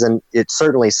second season, it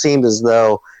certainly seemed as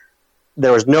though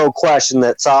there was no question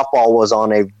that softball was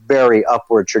on a very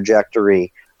upward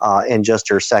trajectory in just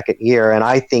her second year. And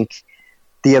I think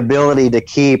the ability to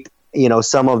keep,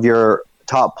 some of your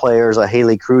top players,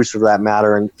 Haley Cruz for that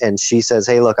matter, and she says,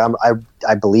 hey, look,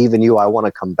 I believe in you. I want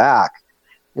to come back.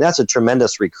 And that's a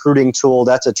tremendous recruiting tool.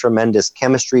 That's a tremendous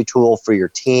chemistry tool for your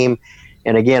team.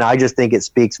 And again, I just think it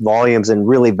speaks volumes and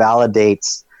really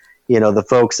validates the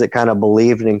folks that kind of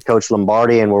believed in Coach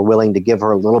Lombardi and were willing to give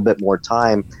her a little bit more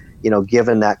time,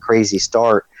 given that crazy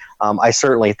start. I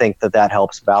certainly think that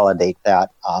helps validate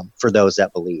that for those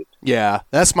that believed. Yeah,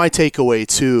 that's my takeaway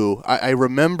too. I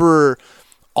remember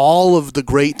all of the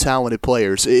great talented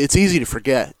players. It's easy to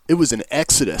forget. It was an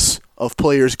exodus of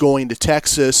players going to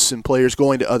Texas and players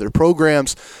going to other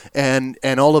programs, and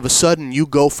all of a sudden you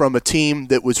go from a team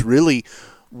that was really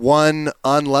one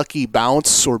unlucky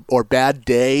bounce or bad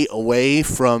day away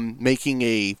from making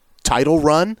a title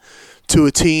run to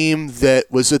a team that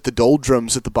was at the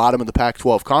doldrums at the bottom of the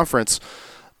Pac-12 conference.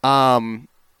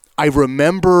 I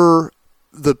remember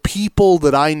the people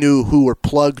that I knew who were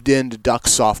plugged into Duck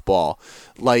softball,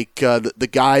 like the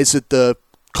guys at the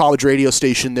college radio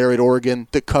station there at Oregon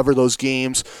that cover those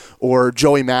games, or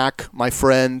Joey Mack, my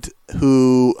friend,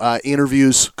 who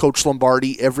interviews Coach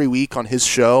Lombardi every week on his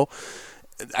show.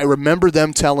 I remember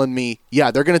them telling me,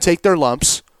 yeah, they're going to take their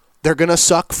lumps. They're going to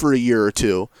suck for a year or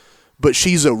two, but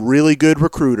she's a really good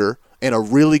recruiter and a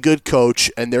really good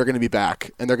coach, and they're going to be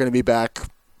back. And they're going to be back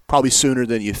probably sooner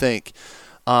than you think.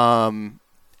 And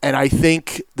I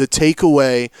think the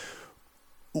takeaway,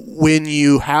 when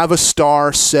you have a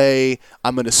star say,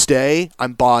 I'm going to stay,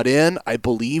 I'm bought in, I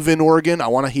believe in Oregon, I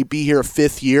want to be here a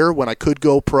fifth year when I could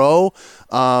go pro,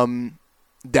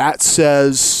 that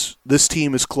says this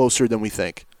team is closer than we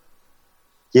think.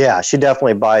 Yeah, she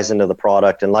definitely buys into the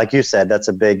product. And like you said, that's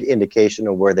a big indication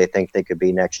of where they think they could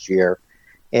be next year.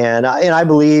 And I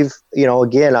believe,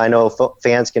 again, I know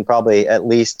fans can probably at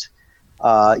least,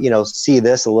 see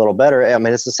this a little better. I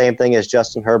mean, it's the same thing as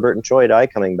Justin Herbert and Troy Dye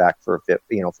coming back for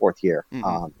a fourth year.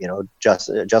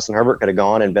 Mm-hmm. Justin Herbert could have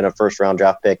gone and been a first-round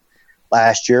draft pick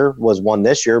last year, was one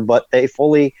this year, but they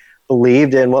fully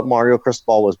believed in what Mario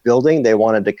Cristobal was building. They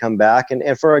wanted to come back.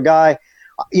 And for a guy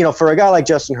like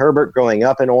Justin Herbert growing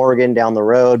up in Oregon down the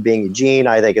road, being Eugene,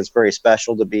 I think it's very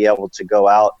special to be able to go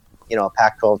out, a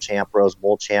Pac-12 champ, Rose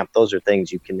Bowl champ. Those are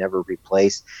things you can never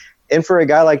replace. And for a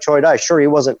guy like Troy Dye, sure, he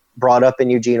wasn't brought up in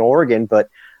Eugene, Oregon, but,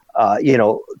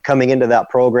 coming into that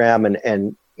program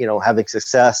and having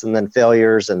success and then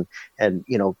failures and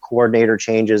coordinator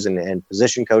changes and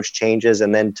position coach changes.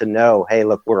 And then to know, hey,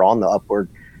 look, we're on the upward,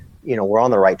 we're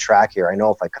on the right track here. I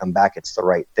know if I come back, it's the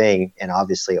right thing. And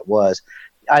obviously it was.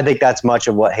 I think that's much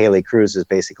of what Haley Cruz is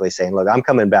basically saying. Look, I'm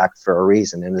coming back for a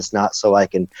reason, and it's not so I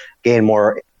can gain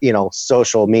more,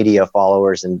 social media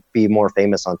followers and be more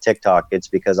famous on TikTok. It's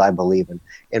because I believe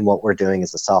in what we're doing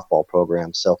as a softball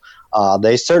program. So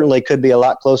they certainly could be a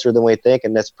lot closer than we think,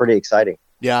 and that's pretty exciting.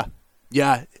 Yeah.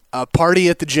 A party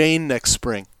at the Jane next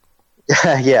spring.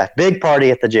 Yeah, big party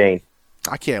at the Jane.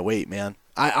 I can't wait, man.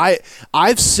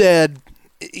 I've said,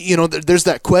 there's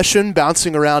that question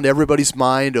bouncing around everybody's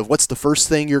mind of what's the first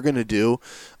thing you're going to do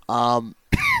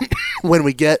when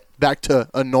we get back to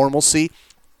a normalcy.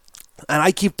 And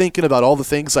I keep thinking about all the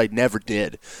things I never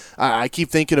did. I keep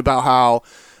thinking about how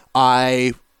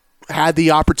I had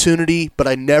the opportunity, but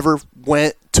I never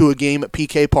went to a game at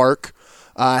PK Park.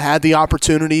 I had the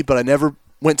opportunity, but I never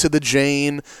went to the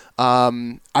Jane.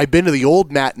 I've been to the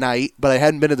old Matt Night, but I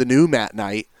hadn't been to the new Matt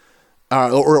Night.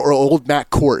 or old Matt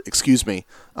Court, excuse me.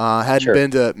 Hadn't Sure.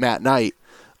 been to Matt Knight.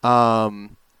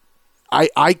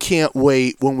 I can't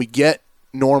wait when we get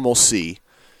normalcy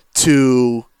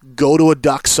to go to a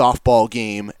Duck softball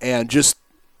game and just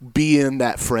be in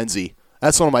that frenzy.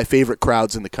 That's one of my favorite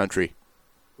crowds in the country.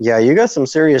 Yeah, you got some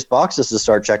serious boxes to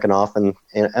start checking off, and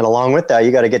along with that,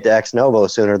 you got to get to Ex Novo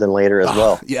sooner than later as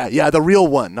well. Yeah, the real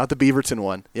one, not the Beaverton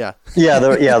one. Yeah.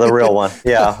 The real one.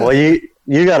 Yeah. Well,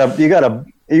 you got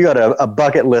a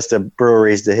bucket list of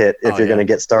breweries to hit if you're going to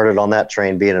get started on that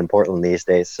train being in Portland these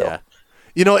days. So, yeah.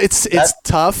 It's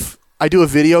tough. I do a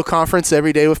video conference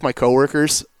every day with my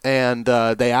coworkers, and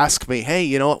they ask me,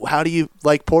 "Hey, how do you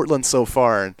like Portland so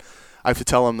far?" And I have to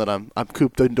tell them that I'm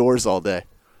cooped indoors all day.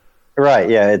 Right.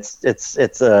 Yeah. It's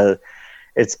a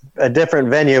different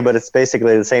venue, but it's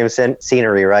basically the same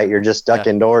scenery, right? You're just stuck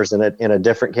indoors in a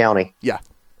different county. Yeah.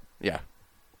 Yeah.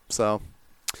 So,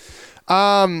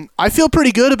 I feel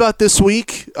pretty good about this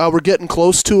week. We're getting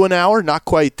close to an hour, not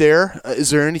quite there.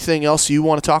 Is there anything else you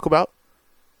want to talk about?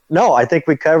 No, I think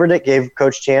we covered it. Gave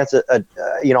Coach Chance I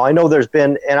know there's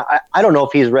been, and I don't know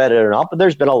if he's read it or not, but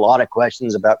there's been a lot of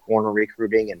questions about corner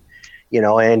recruiting and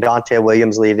Dante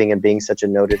Williams leaving and being such a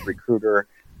noted recruiter,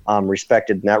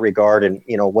 respected in that regard. And,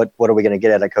 what are we going to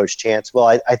get out of Coach Chance?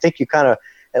 Well, I think you kind of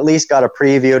at least got a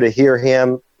preview to hear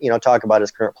him, talk about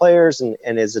his current players and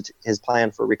his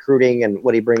plan for recruiting and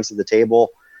what he brings to the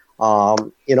table.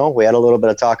 We had a little bit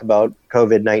of talk about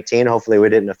COVID-19. Hopefully we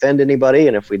didn't offend anybody.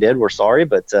 And if we did, we're sorry.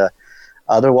 But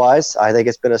otherwise, I think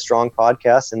it's been a strong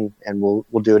podcast, and we'll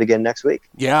do it again next week.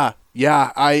 Yeah.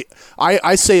 Yeah.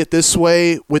 I say it this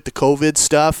way with the COVID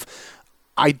stuff.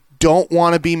 I don't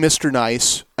want to be Mr.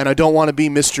 Nice, and I don't want to be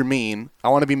Mr. Mean. I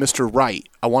want to be Mr. Right.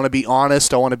 I want to be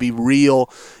honest. I want to be real.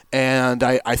 And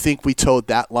I think we towed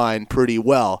that line pretty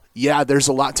well. Yeah, there's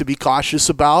a lot to be cautious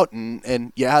about,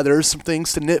 and yeah, there's some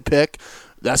things to nitpick.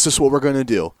 That's just what we're going to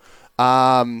do.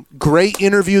 Great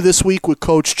interview this week with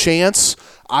Coach Chance.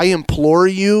 I implore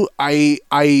you, I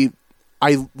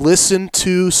listen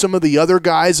to some of the other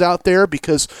guys out there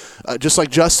because just like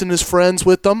Justin is friends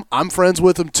with them, I'm friends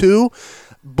with them too.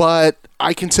 But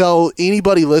I can tell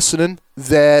anybody listening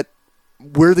that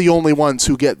we're the only ones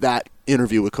who get that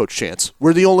interview with Coach Chance.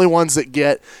 We're the only ones that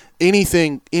get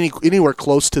anywhere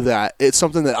close to that. It's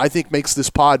something that I think makes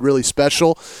this pod really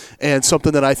special and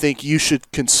something that I think you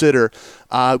should consider.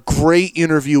 Great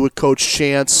interview with Coach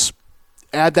Chance.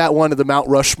 Add that one to the Mount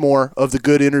Rushmore of the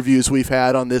good interviews we've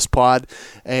had on this pod.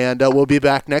 And we'll be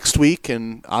back next week,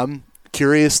 and I'm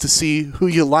curious to see who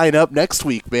you line up next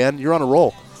week, man. You're on a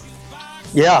roll.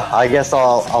 Yeah, I guess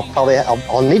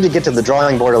I'll need to get to the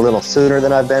drawing board a little sooner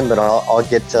than I've been, but I'll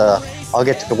get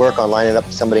to work on lining up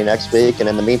somebody next week. And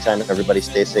in the meantime, everybody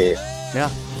stay safe.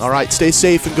 Yeah. All right. Stay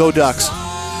safe and go Ducks.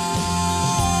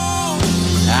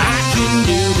 I can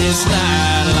do this now.